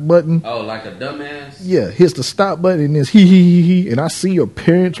stop button. Oh, like a dumbass? Yeah, hits the stop button and it's he, and I see your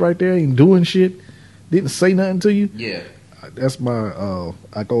parents right there ain't doing shit, didn't say nothing to you. Yeah. That's my,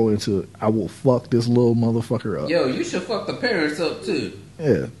 I go into, I will fuck this little motherfucker up. Yo, you should fuck the parents up too.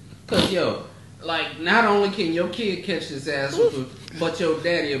 Yeah. Cause yo, like, not only can your kid catch this ass whooping, but your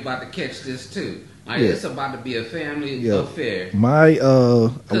daddy about to catch this too. Like, it's about to be a family affair. My,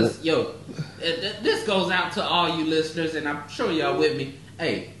 cause yo, this goes out to all you listeners, and I'm sure y'all with me.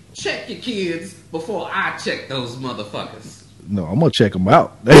 Hey, check your kids before I check those motherfuckers. No, I'm gonna check them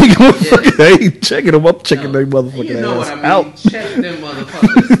out. They ain't gonna they ain't checking them up, checking their motherfucking you know ass what I mean? out. Check them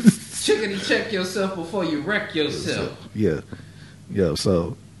motherfuckers. Chickity check yourself before you wreck yourself. Yeah.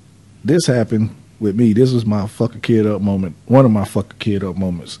 So this happened with me. This was my fucking kid up moment. One of my fucking kid up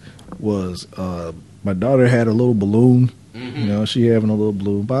moments was my daughter had a little balloon. You know, she having a little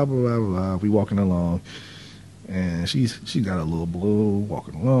balloon. Blah blah blah blah. We walking along, and she got a little balloon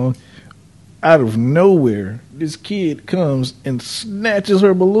walking along. Out of nowhere, this kid comes and snatches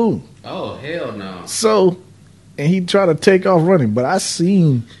her balloon. Oh, hell no. So, and he tried to take off running, but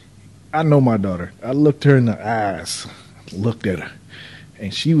I know my daughter. I looked her in the eyes, looked at her,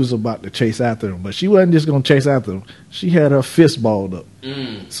 and she was about to chase after him. But she wasn't just going to chase after him. She had her fist balled up.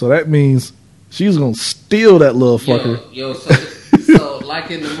 So that means she was going to steal that little fucker. So like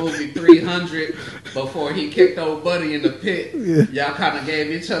in the movie 300, before he kicked old Buddy in the pit, y'all kind of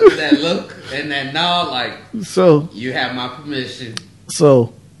gave each other that look and that nod, like, so you have my permission.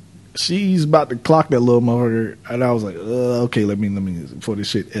 So she's about to clock that little motherfucker, and I was like, okay, let me before this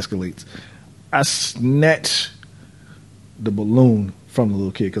shit escalates. I snatch the balloon from the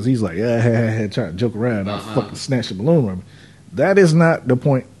little kid because he's like, trying to joke around. I fucking snatched the balloon from him. That is not the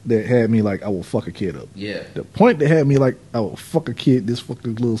point that had me like I will fuck a kid up. Yeah. The point that had me like I will fuck this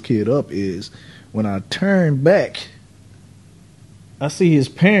fucking little kid up is when I turned back, I see his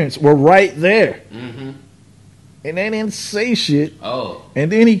parents were right there. And they didn't say shit. Oh.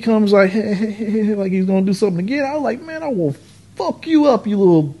 And then he comes like, hey, like he's gonna do something again. I was like, man, I will fuck you up, you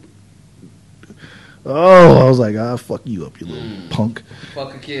little. Oh, I was like, I'll fuck you up, you little punk.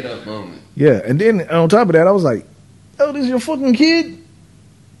 Fuck a kid up moment. Yeah, and then on top of that, I was like, oh, this is your fucking kid?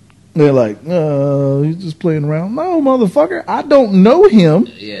 They're like, no, he's just playing around. No, motherfucker, I don't know him.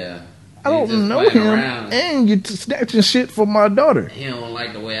 Yeah. I don't know him. Around. And you're snatching shit from my daughter. He don't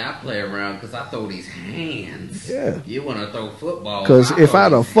like the way I play around because I throw these hands. Yeah. You want to throw football. Because if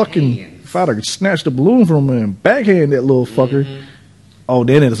I'd have snatched the balloon from him and backhand that little fucker, oh,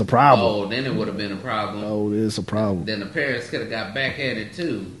 then it's a problem. Oh, then it would have been a problem. Oh, it's a problem. Then the parents could have got backhanded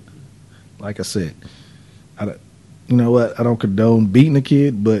too. Like I said, you know what? I don't condone beating a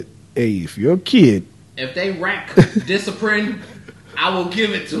kid, but hey, if you're a kid, if they rack discipline, I will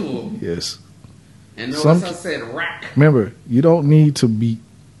give it to them. Yes. And notice I said rack. Remember, you don't need to beat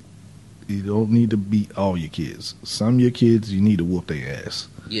all your kids. Some of your kids, you need to whoop their ass.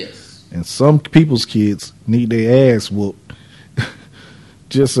 Yes. And some people's kids need their ass whooped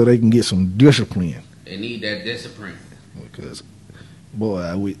just so they can get some discipline. They need that discipline. Because,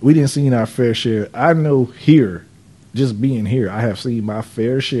 boy, we didn't see our fair share. I know here, just being here, I have seen my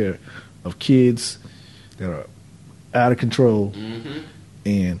fair share of kids that are out of control.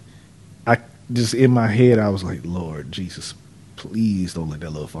 And I just, in my head, I was like, Lord Jesus, please don't let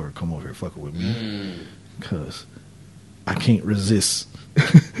that little fucker come over here fucking with me. Because I can't resist.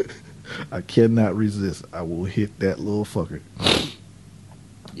 I cannot resist. I will hit that little fucker.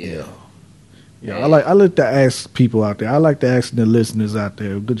 Yeah. Yeah, I like to ask people out there. I like to ask the listeners out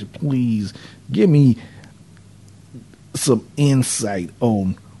there. Could you please give me some insight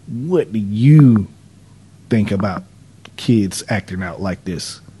on what do you think about kids acting out like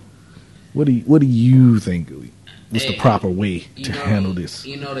this? What do you think is the proper way to handle this?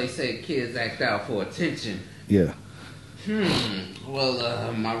 You know, they say kids act out for attention. Yeah.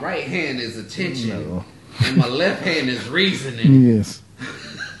 Well, my right hand is attention, and my left hand is reasoning. Yes.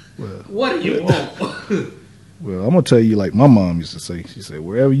 Well, what do you want? Well, I'm gonna tell you like my mom used to say. She said,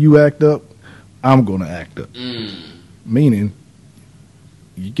 "Wherever you act up, I'm gonna act up." Meaning,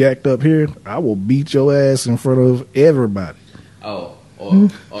 you act up here, I will beat your ass in front of everybody. Oh, or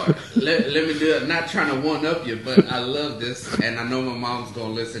let me do it. Not trying to one up you, but I love this, and I know my mom's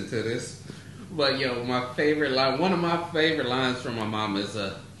gonna listen to this. But yo, my favorite line, one of my favorite lines from my mom is,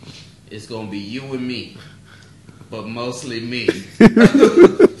 "It's gonna be you and me, but mostly me."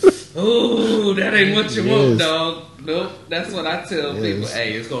 Ooh, that ain't what you want, dog. Nope, that's what I tell people.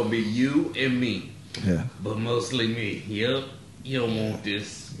 Hey, it's gonna be you and me, but mostly me. Yep, you don't want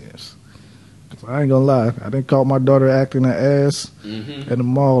this. Yes. Cause I ain't gonna lie, I didn't caught my daughter acting her ass at the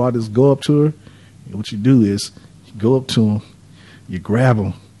mall. I just go up to her. And what you do is you go up to him, you grab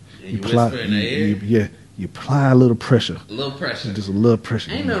him, you whisper in the ear. You apply a little pressure. A little pressure. Just a little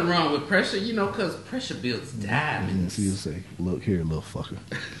pressure. Ain't nothing wrong with pressure, you know, because pressure builds diamonds. So you say, "Look here, little fucker.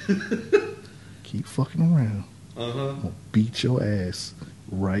 Keep fucking around. I'm gonna beat your ass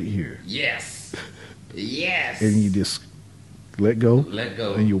right here." Yes. Yes. And you just let go. Let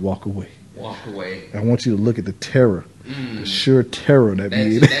go. And you walk away. Walk away. I want you to look at the terror. The sheer terror that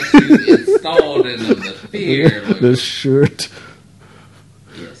you installed in them, the fear. The sheer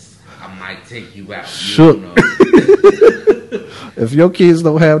Yes. I might take you out. Shook. You know. If your kids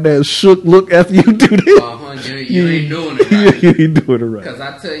don't have that shook look after you do that, you ain't doing it right. You ain't doing it right. Because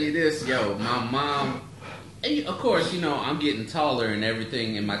I tell you this, yo, my mom, and of course, you know, I'm getting taller and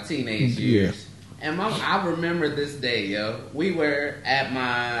everything in my teenage years. And I remember this day, yo. We were at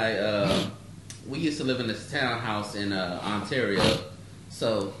my, we used to live in this townhouse in Ontario.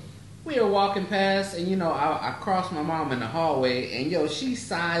 So we were walking past, and, you know, I crossed my mom in the hallway, and, yo, she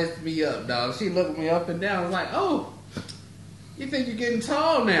sized me up, dog. She looked me up and down. I was like, "Oh, you think you're getting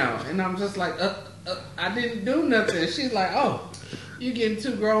tall now?" And I'm just like, I didn't do nothing. She's like, "Oh, you getting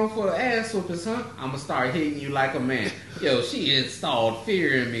too grown for the ass whoopers, huh? I'm going to start hitting you like a man." Yo, she installed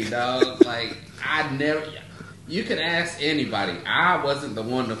fear in me, dog. Like, you could ask anybody. I wasn't the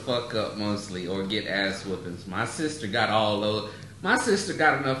one to fuck up mostly or get ass whoopings. My sister got all those. My sister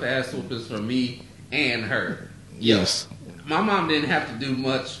got enough ass whoopings from me and her. Yes. My mom didn't have to do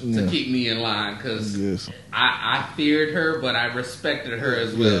much to keep me in line because I feared her, but I respected her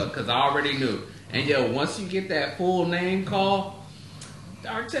as well because I already knew. And yo, once you get that full name call,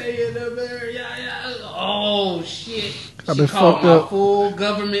 Dartalia the Bear, oh shit! She called my full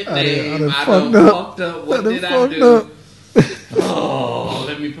government name. I done fucked up. What did I do? Oh,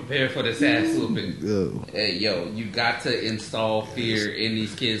 let me prepare for this ass whooping. Hey, yo, you got to install fear in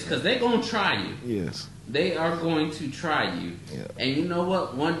these kids because they're gonna try you. Yes. They are going to try you. Yeah. And you know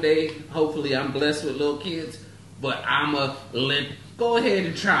what? One day, hopefully, I'm blessed with little kids, but go ahead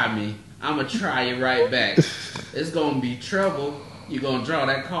and try me. I'm going to try you right back. It's going to be trouble. You're going to draw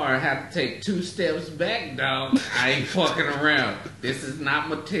that car and have to take 2 steps back, dog. I ain't fucking around. This is not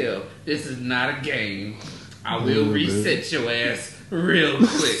Mattel. This is not a game. I will reset your ass real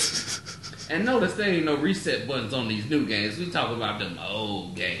quick. And notice there ain't no reset buttons on these new games. We talk about them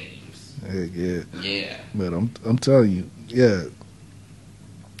old games. Yeah. But I'm telling you, you're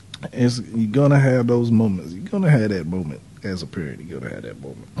gonna have those moments. You're gonna have that moment as a parent. You're gonna have that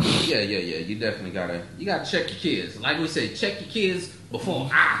moment. Yeah. You definitely gotta check your kids. Like we say, check your kids before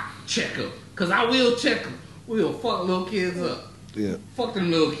I check them. Cause I will check them. We'll fuck little kids up. Yeah. Fuck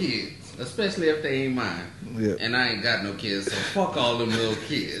them little kids, especially if they ain't mine. Yeah. And I ain't got no kids, so fuck all them little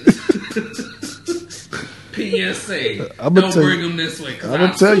kids. PSA. Don't bring them this way. I'm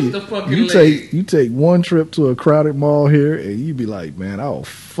gonna tell you, you take one trip to a crowded mall here, and you be like, "Man, I'll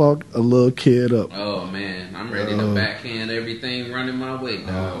fuck a little kid up." Oh man, I'm ready to backhand everything running my way,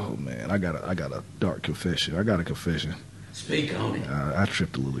 dog. Oh man, I got a dark confession. I got a confession. Speak on it. I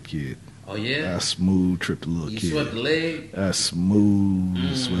tripped a little kid. Oh yeah. I smooth tripped a little kid. You swept the leg. I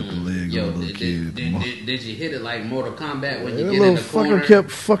smooth swept the leg of a little kid. Did you hit it like Mortal Kombat when you get in the corner? Fucker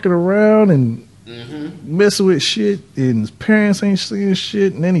kept fucking around and messing with shit, and his parents ain't seeing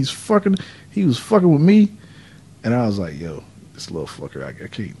shit, and then he was fucking with me, and I was like, "Yo, this little fucker, I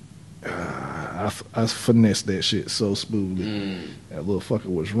I finessed that shit so smoothly. That little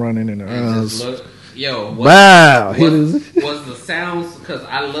fucker was running in the eyes. Wow, was the sounds, because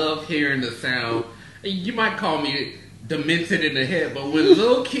I love hearing the sound. You might call me demented in the head, but when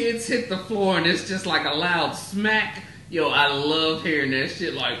little kids hit the floor and it's just like a loud smack, I love hearing that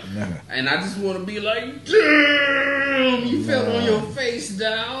shit. And I just want to be like, damn, you fell on your face,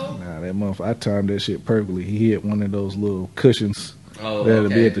 dog. Nah, that motherfucker, I timed that shit perfectly. He hit one of those little cushions that'll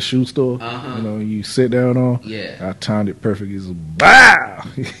be at the shoe store. You sit down on. Yeah. I timed it perfect. He's bow.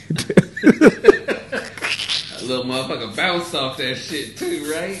 That little motherfucker bounced off that shit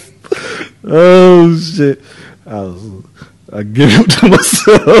too, right? Oh shit! I give it to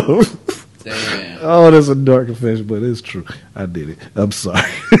myself. Damn. Oh, that's a dark confession, but it's true. I did it. I'm sorry.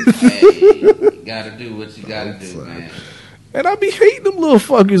 Hey, you gotta do what you gotta do, man. And I be hating them little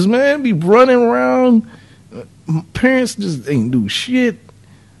fuckers, man. Be running around. My parents just ain't do shit.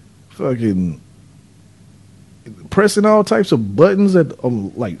 Fucking pressing all types of buttons at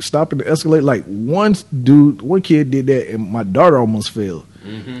like stopping the escalator. Like one kid did that, and my daughter almost fell.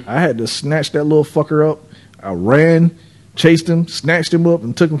 I had to snatch that little fucker up. I ran, chased him, snatched him up,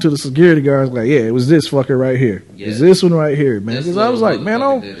 and took him to the security guards. Like, yeah, it was this fucker right here. Yeah. It's this one right here, man. Because I was like, man,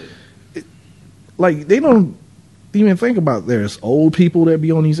 they don't even think about there's old people that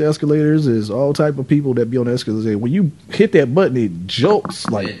be on these escalators. There's all type of people that be on the escalators. When you hit that button, it jolts.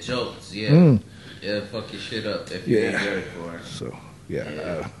 It jolts, yeah. It'll fuck your shit up if you ain't ready for it. So,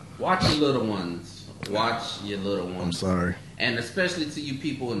 yeah. Watch your little ones. Watch your little ones. I'm sorry. And especially to you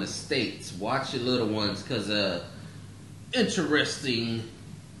people in the States, watch your little ones, because interesting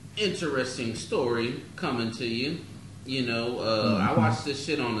story coming to you. I watched this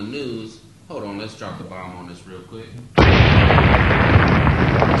shit on the news. Hold on, let's drop the bomb on this real quick. Is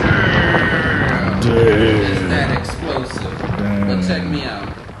that explosive? But check me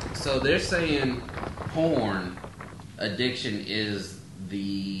out. So they're saying porn addiction is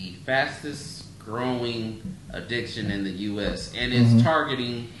the fastest growing addiction in the U.S. and it's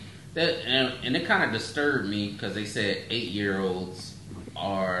targeting that, and it kind of disturbed me because they said 8-year-olds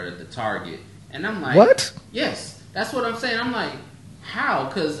are the target, and I'm like, what? Yes, that's what I'm saying. I'm like, how?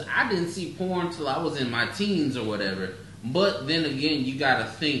 Because I didn't see porn till I was in my teens or whatever. But then again, you got to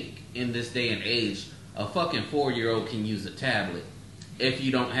think in this day and age, a fucking 4-year-old can use a tablet if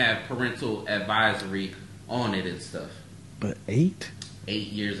you don't have parental advisory on it and stuff. But 8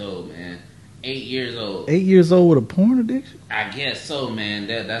 years old, man. 8 years old. 8 years old with a porn addiction? I guess so, man.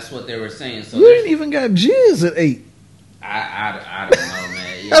 That's what they were saying. So you ain't even got jizz at 8. I don't know,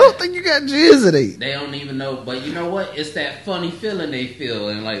 man. Yeah. I don't think you got jizz at 8. They don't even know. But you know what? It's that funny feeling they feel.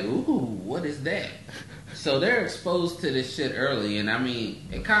 And like, ooh, what is that? So they're exposed to this shit early. And I mean,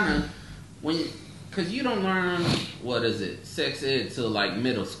 it kind of, because you don't learn, sex ed till like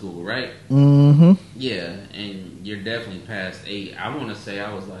middle school, right? Mm-hmm. Yeah, and you're definitely past 8. I want to say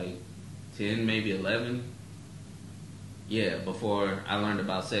I was like 10, maybe 11. Yeah, before I learned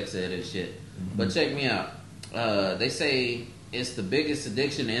about sex ed and shit. Mm-hmm. But check me out. They say it's the biggest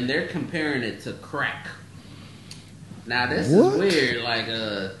addiction, and they're comparing it to crack. Now, this is weird. Like,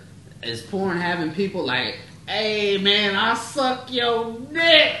 is porn having people like, hey, man, I'll suck your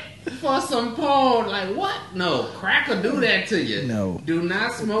dick for some porn? Like, what? No, crack will do that to you. No. Do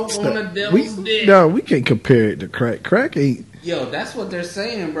not smoke on the devil's dick. No, we can't compare it to crack. Crack ain't. Yo, that's what they're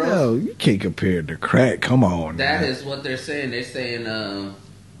saying, bro. No, you can't compare it to crack. Come on. That is what they're saying. They're saying a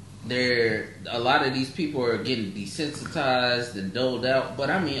lot of these people are getting desensitized and doled out.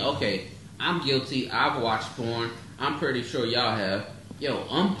 But I mean, okay, I'm guilty. I've watched porn. I'm pretty sure y'all have. Yo,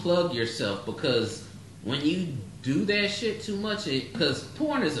 unplug yourself, because when you do that shit too much, because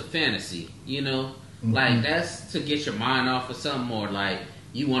porn is a fantasy, you know? Mm-hmm. Like, that's to get your mind off of something, or like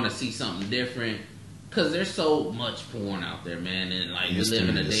you want to see something different. Because there's so much porn out there, man. And like, we live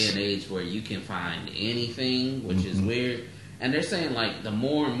in a day and age where you can find anything, which is weird. And they're saying, like, the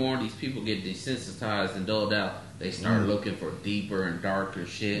more and more these people get desensitized and dulled out, they start looking for deeper and darker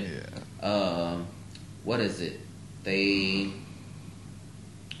shit. Yeah. What is it? Damn.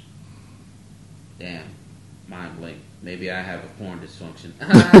 Mind blank. Maybe I have a porn dysfunction.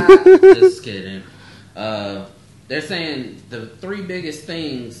 Just kidding. They're saying the 3 biggest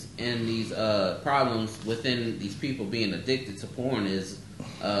things in these problems within these people being addicted to porn is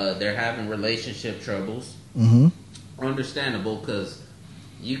they're having relationship troubles. Mm-hmm. Understandable, because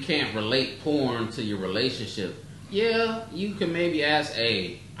you can't relate porn to your relationship. Yeah, you can maybe ask,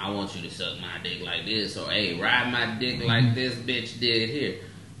 hey, I want you to suck my dick like this, or hey, ride my dick like this bitch did here.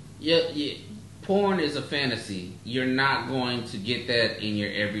 Yeah, porn is a fantasy. You're not going to get that in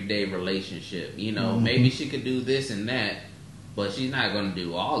your everyday relationship. You know, maybe she could do this and that, but she's not going to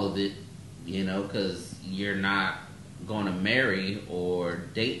do all of it, you know, because you're not going to marry or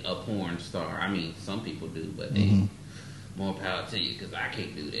date a porn star. I mean, some people do, but they more power to you, because I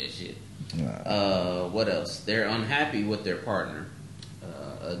can't do that shit. What else? They're unhappy with their partner.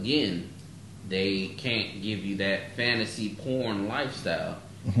 Again, they can't give you that fantasy porn lifestyle.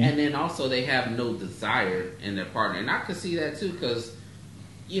 And then also they have no desire in their partner. And I could see that too, because,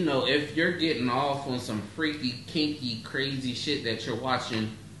 you know, if you're getting off on some freaky, kinky, crazy shit that you're watching,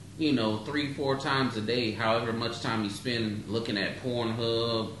 you know, 3-4 times a day, however much time you spend looking at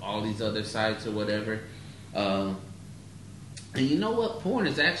Pornhub, all these other sites or whatever. And you know what? Porn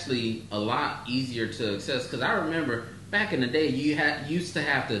is actually a lot easier to access, because I remember back in the day you used to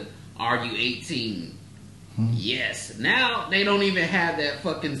have to, are you 18? Yes. Now they don't even have that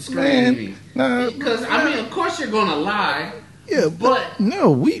fucking screen. Because I mean, of course you're gonna lie. Yeah, but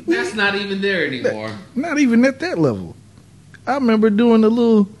no, that's not even there anymore. Not even at that level. I remember doing the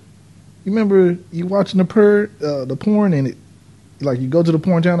little. You remember you watching the porn, and it, like, you go to the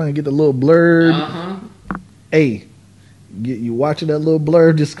porn channel and get the little blurred. Hey, you watching that little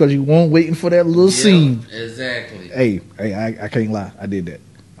blur just because you weren't waiting for that little scene. Exactly. Hey, I can't lie. I did that.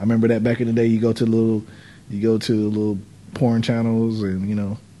 I remember that back in the day. You go to little porn channels, and you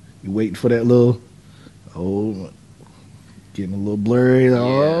know, you waiting for that little, getting a little blurry. Yeah.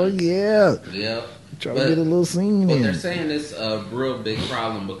 Oh yeah. Yep. Try to get a little scene. But they're saying it's a real big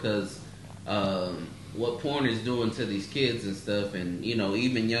problem, because what porn is doing to these kids and stuff, and you know,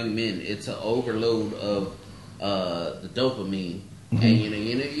 even young men, it's an overload of the dopamine. And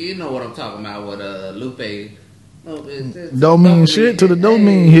you know what I'm talking about with Lupe. Don't mean shit to the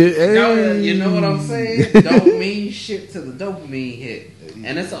dopamine hit. Hey. You know what I'm saying? Don't mean shit to the dopamine hit.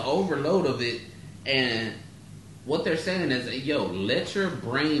 And it's an overload of it. And what they're saying is, yo, let your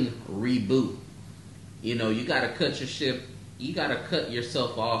brain reboot. You know, you gotta cut your shit. You gotta cut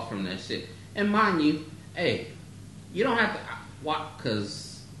yourself off from that shit. And mind you, hey, you don't have to watch,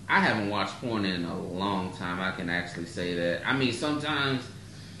 because I haven't watched porn in a long time. I can actually say that. I mean, sometimes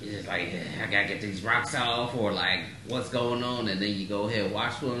it's like, I gotta get these rocks off, or like, what's going on, and then you go ahead and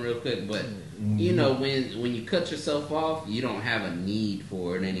watch one real quick. But you know, when you cut yourself off, you don't have a need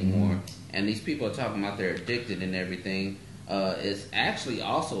for it anymore. And these people are talking about they're addicted and everything. It's actually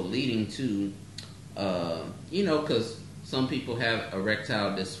also leading to, you know, because some people have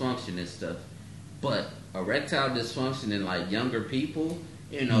erectile dysfunction and stuff, but erectile dysfunction in like younger people,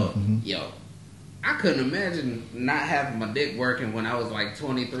 you know, yo, I couldn't imagine not having my dick working when I was like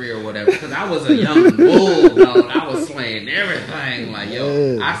 23 or whatever, because I was a young bull, dog. I was slaying everything. Like,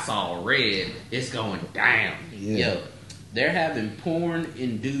 yo, I saw red. It's going down. Yo, they're having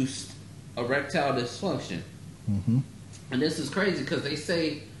porn-induced erectile dysfunction. And this is crazy, because they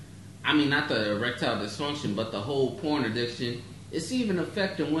say, I mean, not the erectile dysfunction, but the whole porn addiction, it's even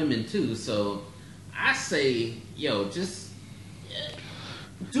affecting women too. So I say, yo, just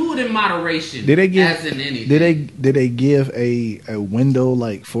do it in moderation. Did they give, as in anything. Did they give a window,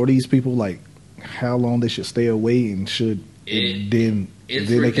 like, for these people, like how long they should stay away, and it's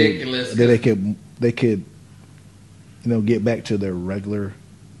ridiculous. They could you know, get back to their regular.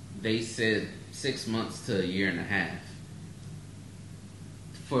 They said 6 months to a year and a half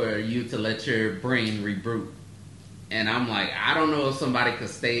for you to let your brain reboot. And I'm like, I don't know if somebody could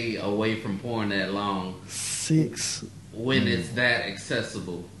stay away from porn that long. 6 when it's that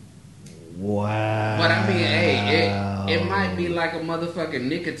accessible. Wow. But I mean, hey, it might be like a motherfucking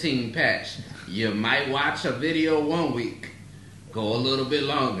nicotine patch. You might watch a video 1 week, go a little bit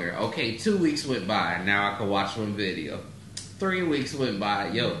longer. Okay, 2 weeks went by, now I can watch one video. 3 weeks went by,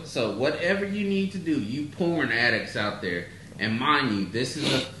 yo. So whatever you need to do, you porn addicts out there, and mind you, this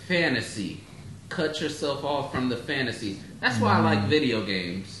is a fantasy. Cut yourself off from the fantasy. That's why I like video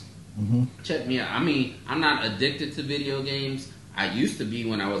games. Check me out. I mean, I'm not addicted to video games. I used to be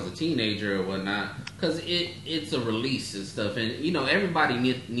when I was a teenager or whatnot, because it's a release and stuff. And, you know, everybody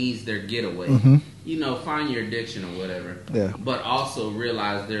needs their getaway. You know, find your addiction or whatever. Yeah. But also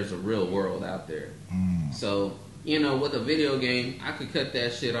realize there's a real world out there. So, you know, with a video game, I could cut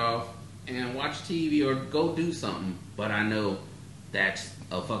that shit off and watch TV or go do something. But I know that's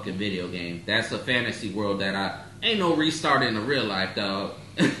a fucking video game. That's a fantasy world that ain't no restart in the real life, dog.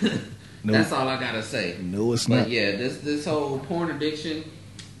 Nope. That's all I gotta say. No, it's not. But yeah, this whole porn addiction,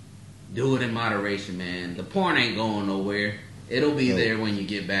 do it in moderation, man. The porn ain't going nowhere. It'll be there when you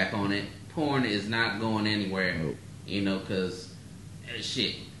get back on it. Porn is not going anywhere. You know, because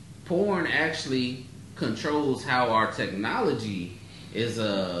shit, porn actually controls how our technology is.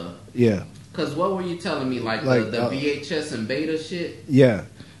 Yeah. Because what were you telling me, like the VHS and beta shit? Yeah,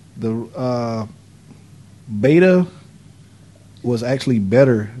 the beta. was actually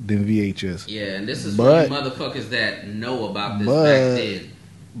better than VHS. Yeah, and this is for you motherfuckers that know about this back then.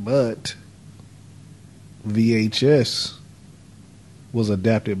 But VHS was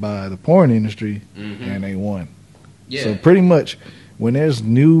adapted by the porn industry, and they won. Yeah. So pretty much, when there's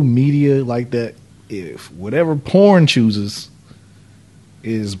new media like that, if whatever porn chooses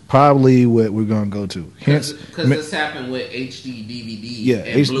is probably what we're going to go to. Hence, because this happened with HD DVD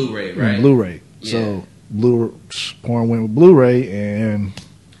and Blu-ray, right? Blu-ray. Yeah. So porn went with Blu-ray, and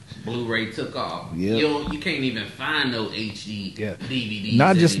Blu-ray took off. Yep. You can't even find no HD DVDs.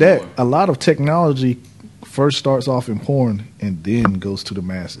 Not just anymore. that, a lot of technology first starts off in porn and then goes to the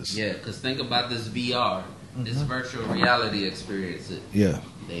masses. Yeah, because think about this VR, this virtual reality experience. Yeah.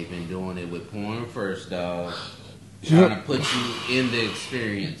 They've been doing it with porn first, dog. Trying to put you in the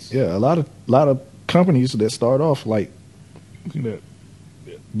experience. Yeah, a lot of companies that start off like, you know,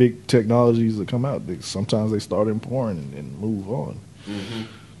 big technologies that come out. Sometimes they start in porn and move on.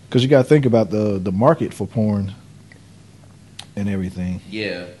 Because you got to think about the market for porn and everything.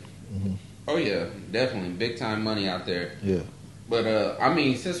 Yeah. Oh yeah, definitely big time money out there. Yeah. But I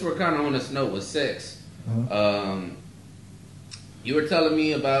mean, since we're kind of on this note with sex, you were telling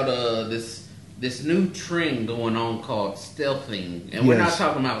me about this new trend going on called stealthing, and we're not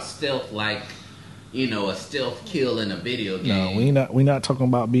talking about stealth like, you know, a stealth kill in a video game. No, we not talking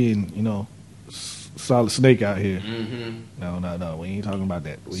about being, you know, Solid Snake out here. No, we ain't talking about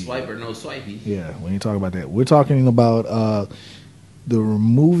that. Swiper, no swipey. Yeah, we ain't talking about that. We're talking about the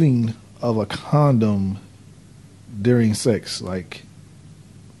removing of a condom during sex, like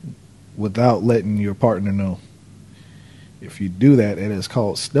without letting your partner know. If you do that, it is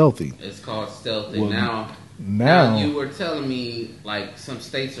called stealthy. It's called stealthy. Well, now you were telling me like some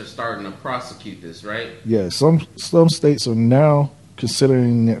states are starting to prosecute this, right? Yeah, some states are now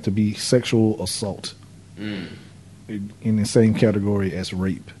considering that to be sexual assault in the same category as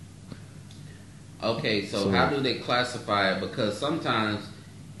rape. Okay, so how do they classify it? Because sometimes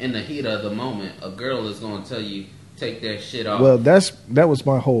in the heat of the moment, a girl is going to tell you, take that shit off. Well, that was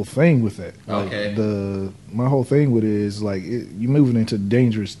my whole thing with that. Like, okay. My whole thing with it is like you're moving into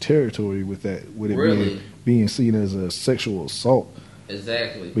dangerous territory with that. With it being seen as a sexual assault.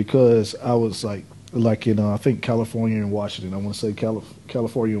 Exactly. Because I was like in I think California and Washington. I want to say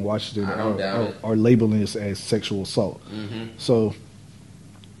California and Washington are labeling this as sexual assault. So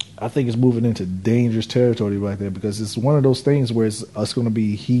I think it's moving into dangerous territory right there, because it's one of those things where it's going to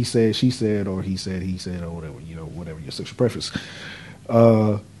be he said, she said, or he said, or whatever, you know, whatever your sexual preference.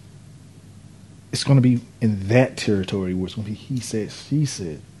 It's going to be in that territory where it's going to be he said, she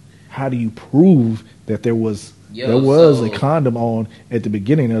said. How do you prove that there was a condom on at the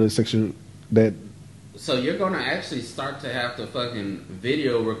beginning of the sexual that? So you're going to actually start to have to fucking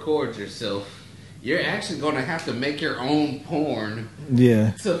video record yourself. You're actually going to have to make your own porn.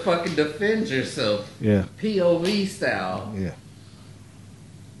 Yeah. To fucking defend yourself. Yeah. POV style. Yeah.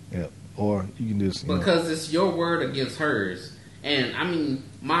 Yeah. Or you can just because it's your word against hers. And I mean,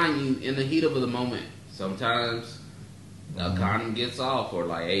 mind you, in the heat of the moment, sometimes a condom gets off, or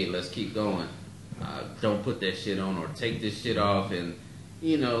like, hey, let's keep going. Don't put that shit on, or take this shit off, and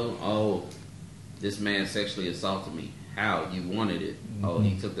you know, oh, this man sexually assaulted me. How? You wanted it. Oh,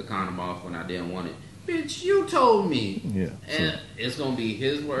 he took the condom off when I didn't want it. Bitch, you told me. Yeah. And it's going to be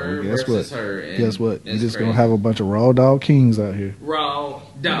his word versus her. And guess what? You're just going to have a bunch of raw dog kings out here. Raw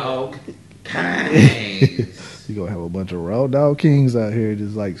dog kings. You're going to have a bunch of raw dog kings out here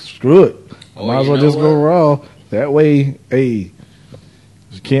just like, screw it. Might as well just go raw. That way, hey,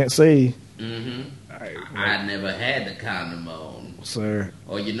 you can't say. I never had the condom on. Sir.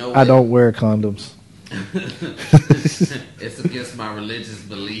 Or you know what? I don't wear condoms. It's against my religious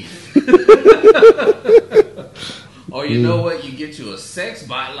belief. Or you know what? You get you a sex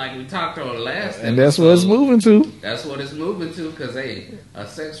bot like we talked on last episode. And that's what it's moving to. That's what it's moving to, because hey, a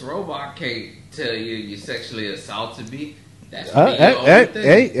sex robot can't tell you sexually assaulted me. That's your own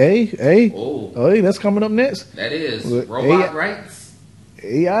thing. Hey, that's coming up next. That is robot rights.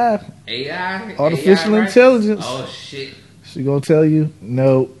 AI, artificial AI intelligence. Oh shit. She gonna tell you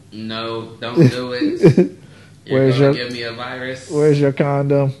no, don't do it. You're gonna give me a virus. Where's your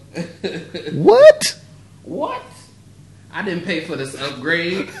condom? What? I didn't pay for this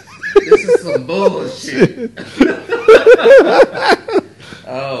upgrade. This is some bullshit.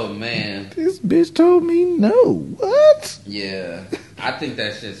 Oh man, this bitch told me no. What? Yeah, I think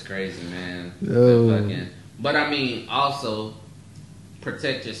that shit's crazy, man. But I mean, also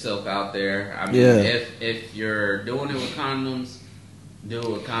protect yourself out there. I mean, if you're doing it with condoms, do it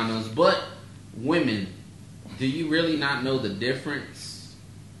with condoms. But women, do you really not know the difference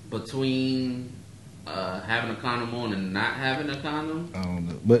between having a condom on and not having a condom. I don't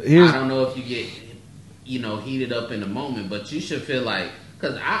know, but I don't know if you get, heated up in the moment, but you should feel like,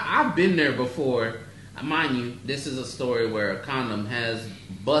 because I've been there before. Mind you, this is a story where a condom has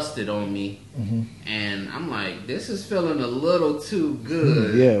busted on me, and I'm like, this is feeling a little too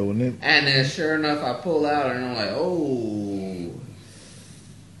good. Yeah, and then sure enough, I pull out and I'm like, oh,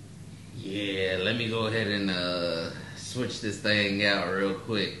 yeah, let me go ahead and switch this thing out real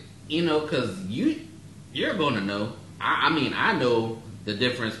quick. Because you're going to know. I know the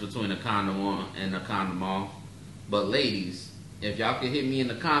difference between a condom on and a condom off. But ladies, if y'all could hit me in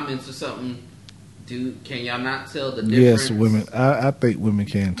the comments or something, can y'all not tell the difference? Yes, women. I think women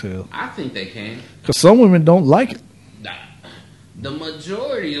can tell. I think they can. Because some women don't like it. The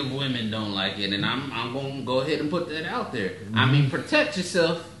majority of women don't like it, and I'm going to go ahead and put that out there. Protect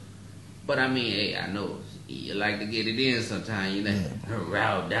yourself. But hey, I know you like to get it in sometimes.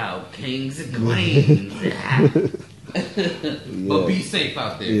 Riled out kings and queens. But be safe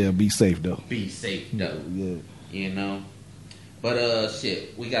out there. Yeah, be safe though. Be safe though. Yeah. But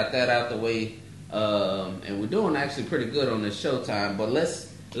shit, we got that out the way. And we're doing actually pretty good on this Showtime. But let's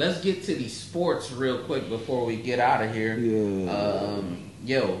get to these sports real quick before we get out of here.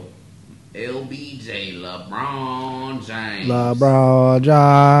 Yeah. LBJ, LeBron James.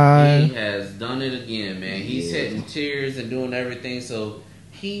 He has done it again, man. He's hitting tears and doing everything. So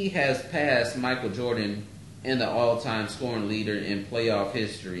he has passed Michael Jordan in the all-time scoring leader in playoff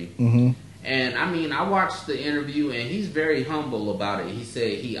history. Mm-hmm. And I watched the interview, and he's very humble about it. He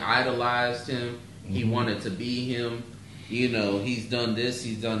said he idolized him. He wanted to be him. He's done this,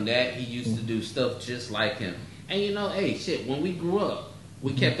 he's done that. He used to do stuff just like him. And hey, shit, when we grew up,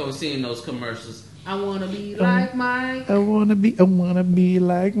 we kept on seeing those commercials. I want to be like Mike. I want to be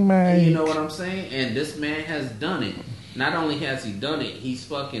like Mike. You know what I'm saying? And this man has done it. Not only has he done it, he's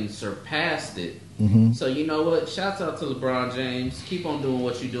fucking surpassed it. Mm-hmm. So you know what? Shouts out to LeBron James. Keep on doing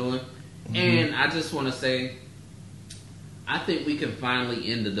what you're doing. Mm-hmm. And I just want to say, I think we can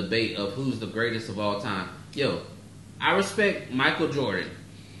finally end the debate of who's the greatest of all time. Yo, I respect Michael Jordan.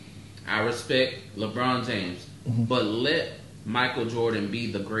 I respect LeBron James. Mm-hmm. But let Michael Jordan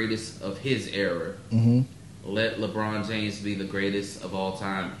be the greatest of his era. Mm-hmm. Let LeBron James be the greatest of all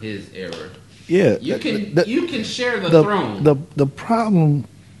time, his era. Yeah, you can share the throne. The problem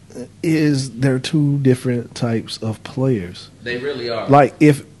is they're two different types of players. They really are. Like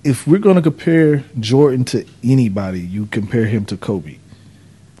if we're going to compare Jordan to anybody, you compare him to Kobe.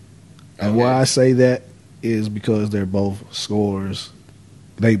 And why I say that is because they're both scorers.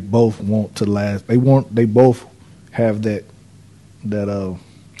 They both want to last. They both have that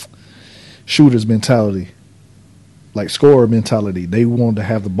shooter's mentality, like scorer mentality. They want to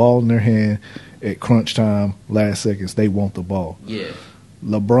have the ball in their hand at crunch time, last seconds. They want the ball. Yeah.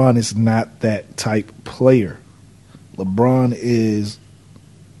 LeBron is not that type player. LeBron is,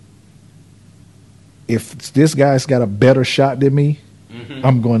 if this guy's got a better shot than me,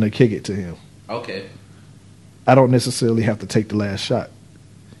 I'm going to kick it to him. Okay. I don't necessarily have to take the last shot.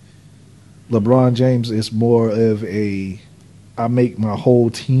 LeBron James is more of I make my whole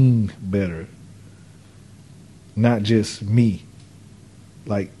team better, not just me.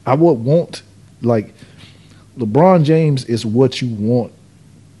 Like, I would want, like, LeBron James is what you want.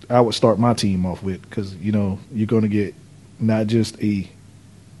 I would start my team off with because, you're going to get not just he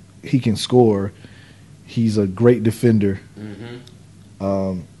can score, he's a great defender,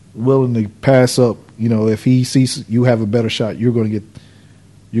 willing to pass up. If he sees you have a better shot, you're going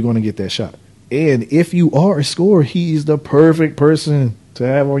to get that shot. And if you are a scorer, he's the perfect person to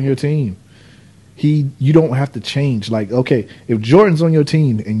have on your team. You don't have to change. Like, okay, if Jordan's on your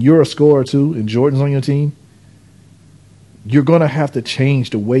team and you're a scorer too, and Jordan's on your team, you're going to have to change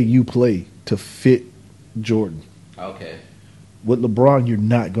the way you play to fit Jordan. Okay. With LeBron, you're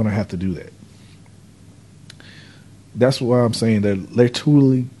not going to have to do that. That's why I'm saying that they're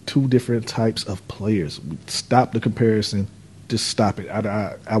two different types of players. Stop the comparison. Just stop it.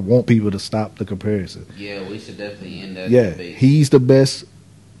 I want people to stop the comparison. Yeah, we should definitely end that debate. He's the best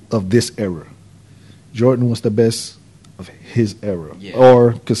of this era. Jordan was the best of his era,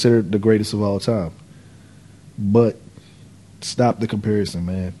 or considered the greatest of all time. But stop the comparison,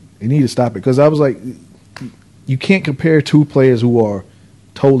 man. You need to stop it, because I was like, you can't compare two players who are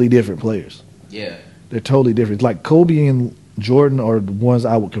totally different players. Yeah. They're totally different. Like Kobe and Jordan are the ones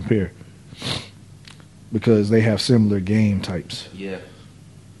I would compare, because they have similar game types. Yeah.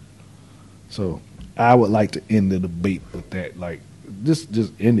 So I would like to end the debate with that. Like, just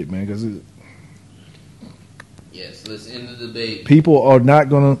end it, man, because yes, let's end the debate. People are not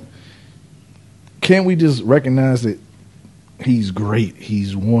going to... Can't we just recognize that he's great?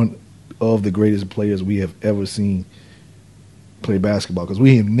 He's won of the greatest players we have ever seen play basketball, because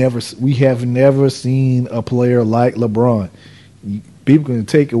we have never seen a player like LeBron. People can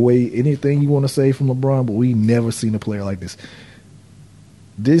take away anything you want to say from LeBron, but we never seen a player like this.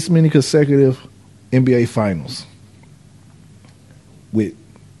 This many consecutive NBA finals with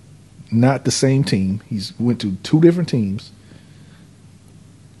not the same team. He's went to two different teams.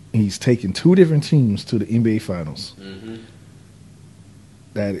 He's taken two different teams to the NBA finals. Mm-hmm.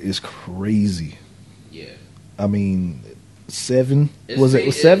 That is crazy. Yeah. I mean, 7? Was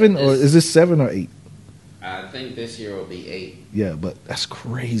it 7 or is this 7 or 8? I think this year will be 8. Yeah, but that's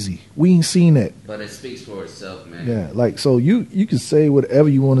crazy. We ain't seen that. But it speaks for itself, man. Yeah, like, so you can say whatever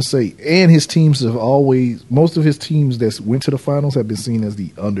you want to say. And his teams have always, most of his teams that went to the finals have been seen as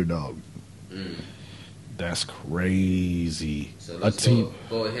the underdog. Mm. That's crazy. So let's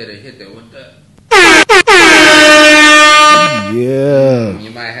go ahead and hit that with that. Yeah.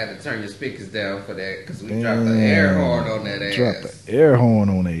 You might have to turn your speakers down for that, because we dropped the air horn on that ass. Dropped the air horn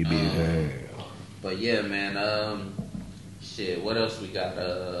on that bitch. But yeah, man, shit, what else we got?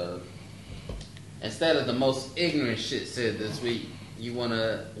 Instead of the most ignorant shit said this week, you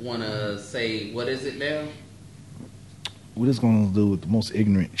wanna say, what is it now? What is going to do with the most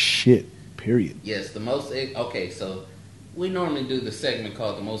ignorant shit, period? Yes, the most, okay, so we normally do the segment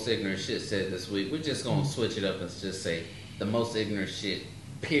called the most ignorant shit said this week. We're just gonna switch it up and just say the most ignorant shit,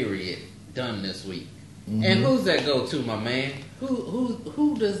 period, done this week. Mm-hmm. And who's that go to, my man?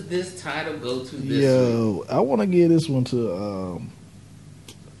 Who does this title go to this week? I want to give this one to, I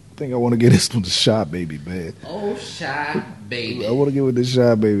think I want to give this one to Shy Baby, man. Oh, Shy Baby. I want to give it to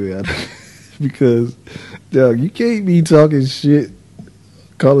Shy Baby. Because, dog, you can't be talking shit,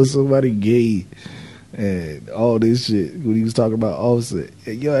 calling somebody gay, and all this shit when he was talking about Offset.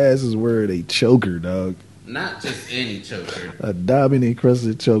 Your ass is wearing a choker, dog. Not just any choker. A diamond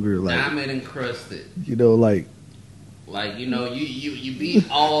encrusted choker, like diamond encrusted. You know, like you know, you beat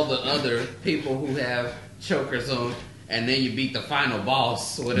all the other people who have chokers on, and then you beat the final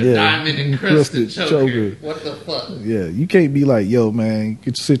boss with a diamond encrusted choker. What the fuck? Yeah, you can't be like, yo, man,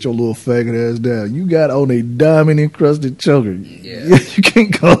 sit your little faggot ass down. You got on a diamond encrusted choker. Yeah. You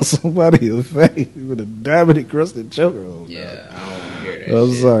can't call somebody a faggot with a diamond encrusted choker on. Yeah, I don't want to hear that.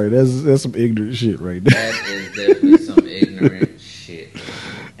 I'm shit. sorry, that's some ignorant shit right there. That is definitely some ignorant shit.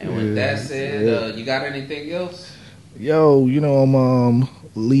 And with that said, you got anything else? Yo, you know, I'm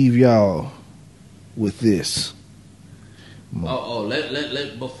leave y'all with this.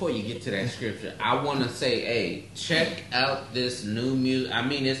 Let before you get to that scripture, I want to say, hey, check out this new music. I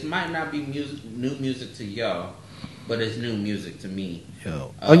mean, it might not be new music to y'all, but it's new music to me.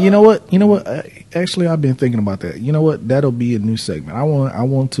 Yo, you know what? Actually, I've been thinking about that. You know what? That'll be a new segment. I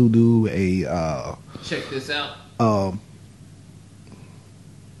want to do a check this out.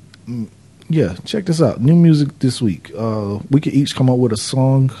 Yeah, check this out. New music this week. We could each come up with a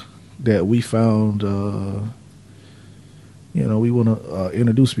song that we found. We want to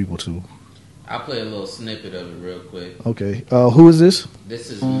introduce people to. I'll play a little snippet of it real quick. Okay. Who is this? This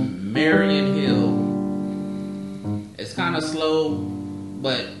is Marion Hill. It's kind of slow,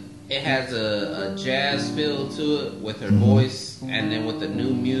 but it has a jazz feel to it with her voice, and then with the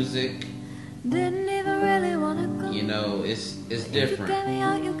new music. Didn't even really wanna go. You know, it's different.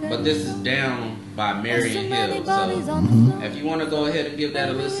 But this is Down by Marion Hill. So if you want to go ahead and give that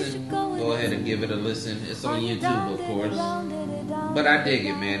a listen, go ahead and give it a listen. It's on YouTube, of course. But I dig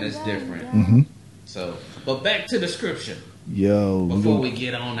it, man. It's different. Mm-hmm. So, but back to the scripture. Yo, before we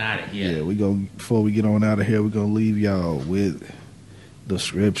get on out of here. Yeah, before we get on out of here, we're gonna leave y'all with the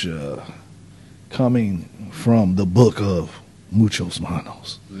scripture coming from the book of Muchos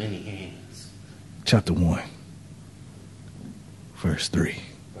Manos. Many hands. Chapter 1, verse 3.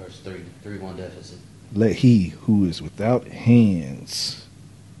 Verse 3, 3-1 deficit. Let he who is without hands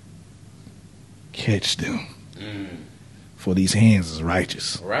catch them. For these hands is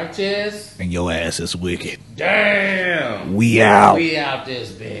righteous. Righteous. And your ass is wicked. Damn. We out. We out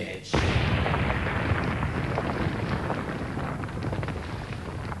this bitch.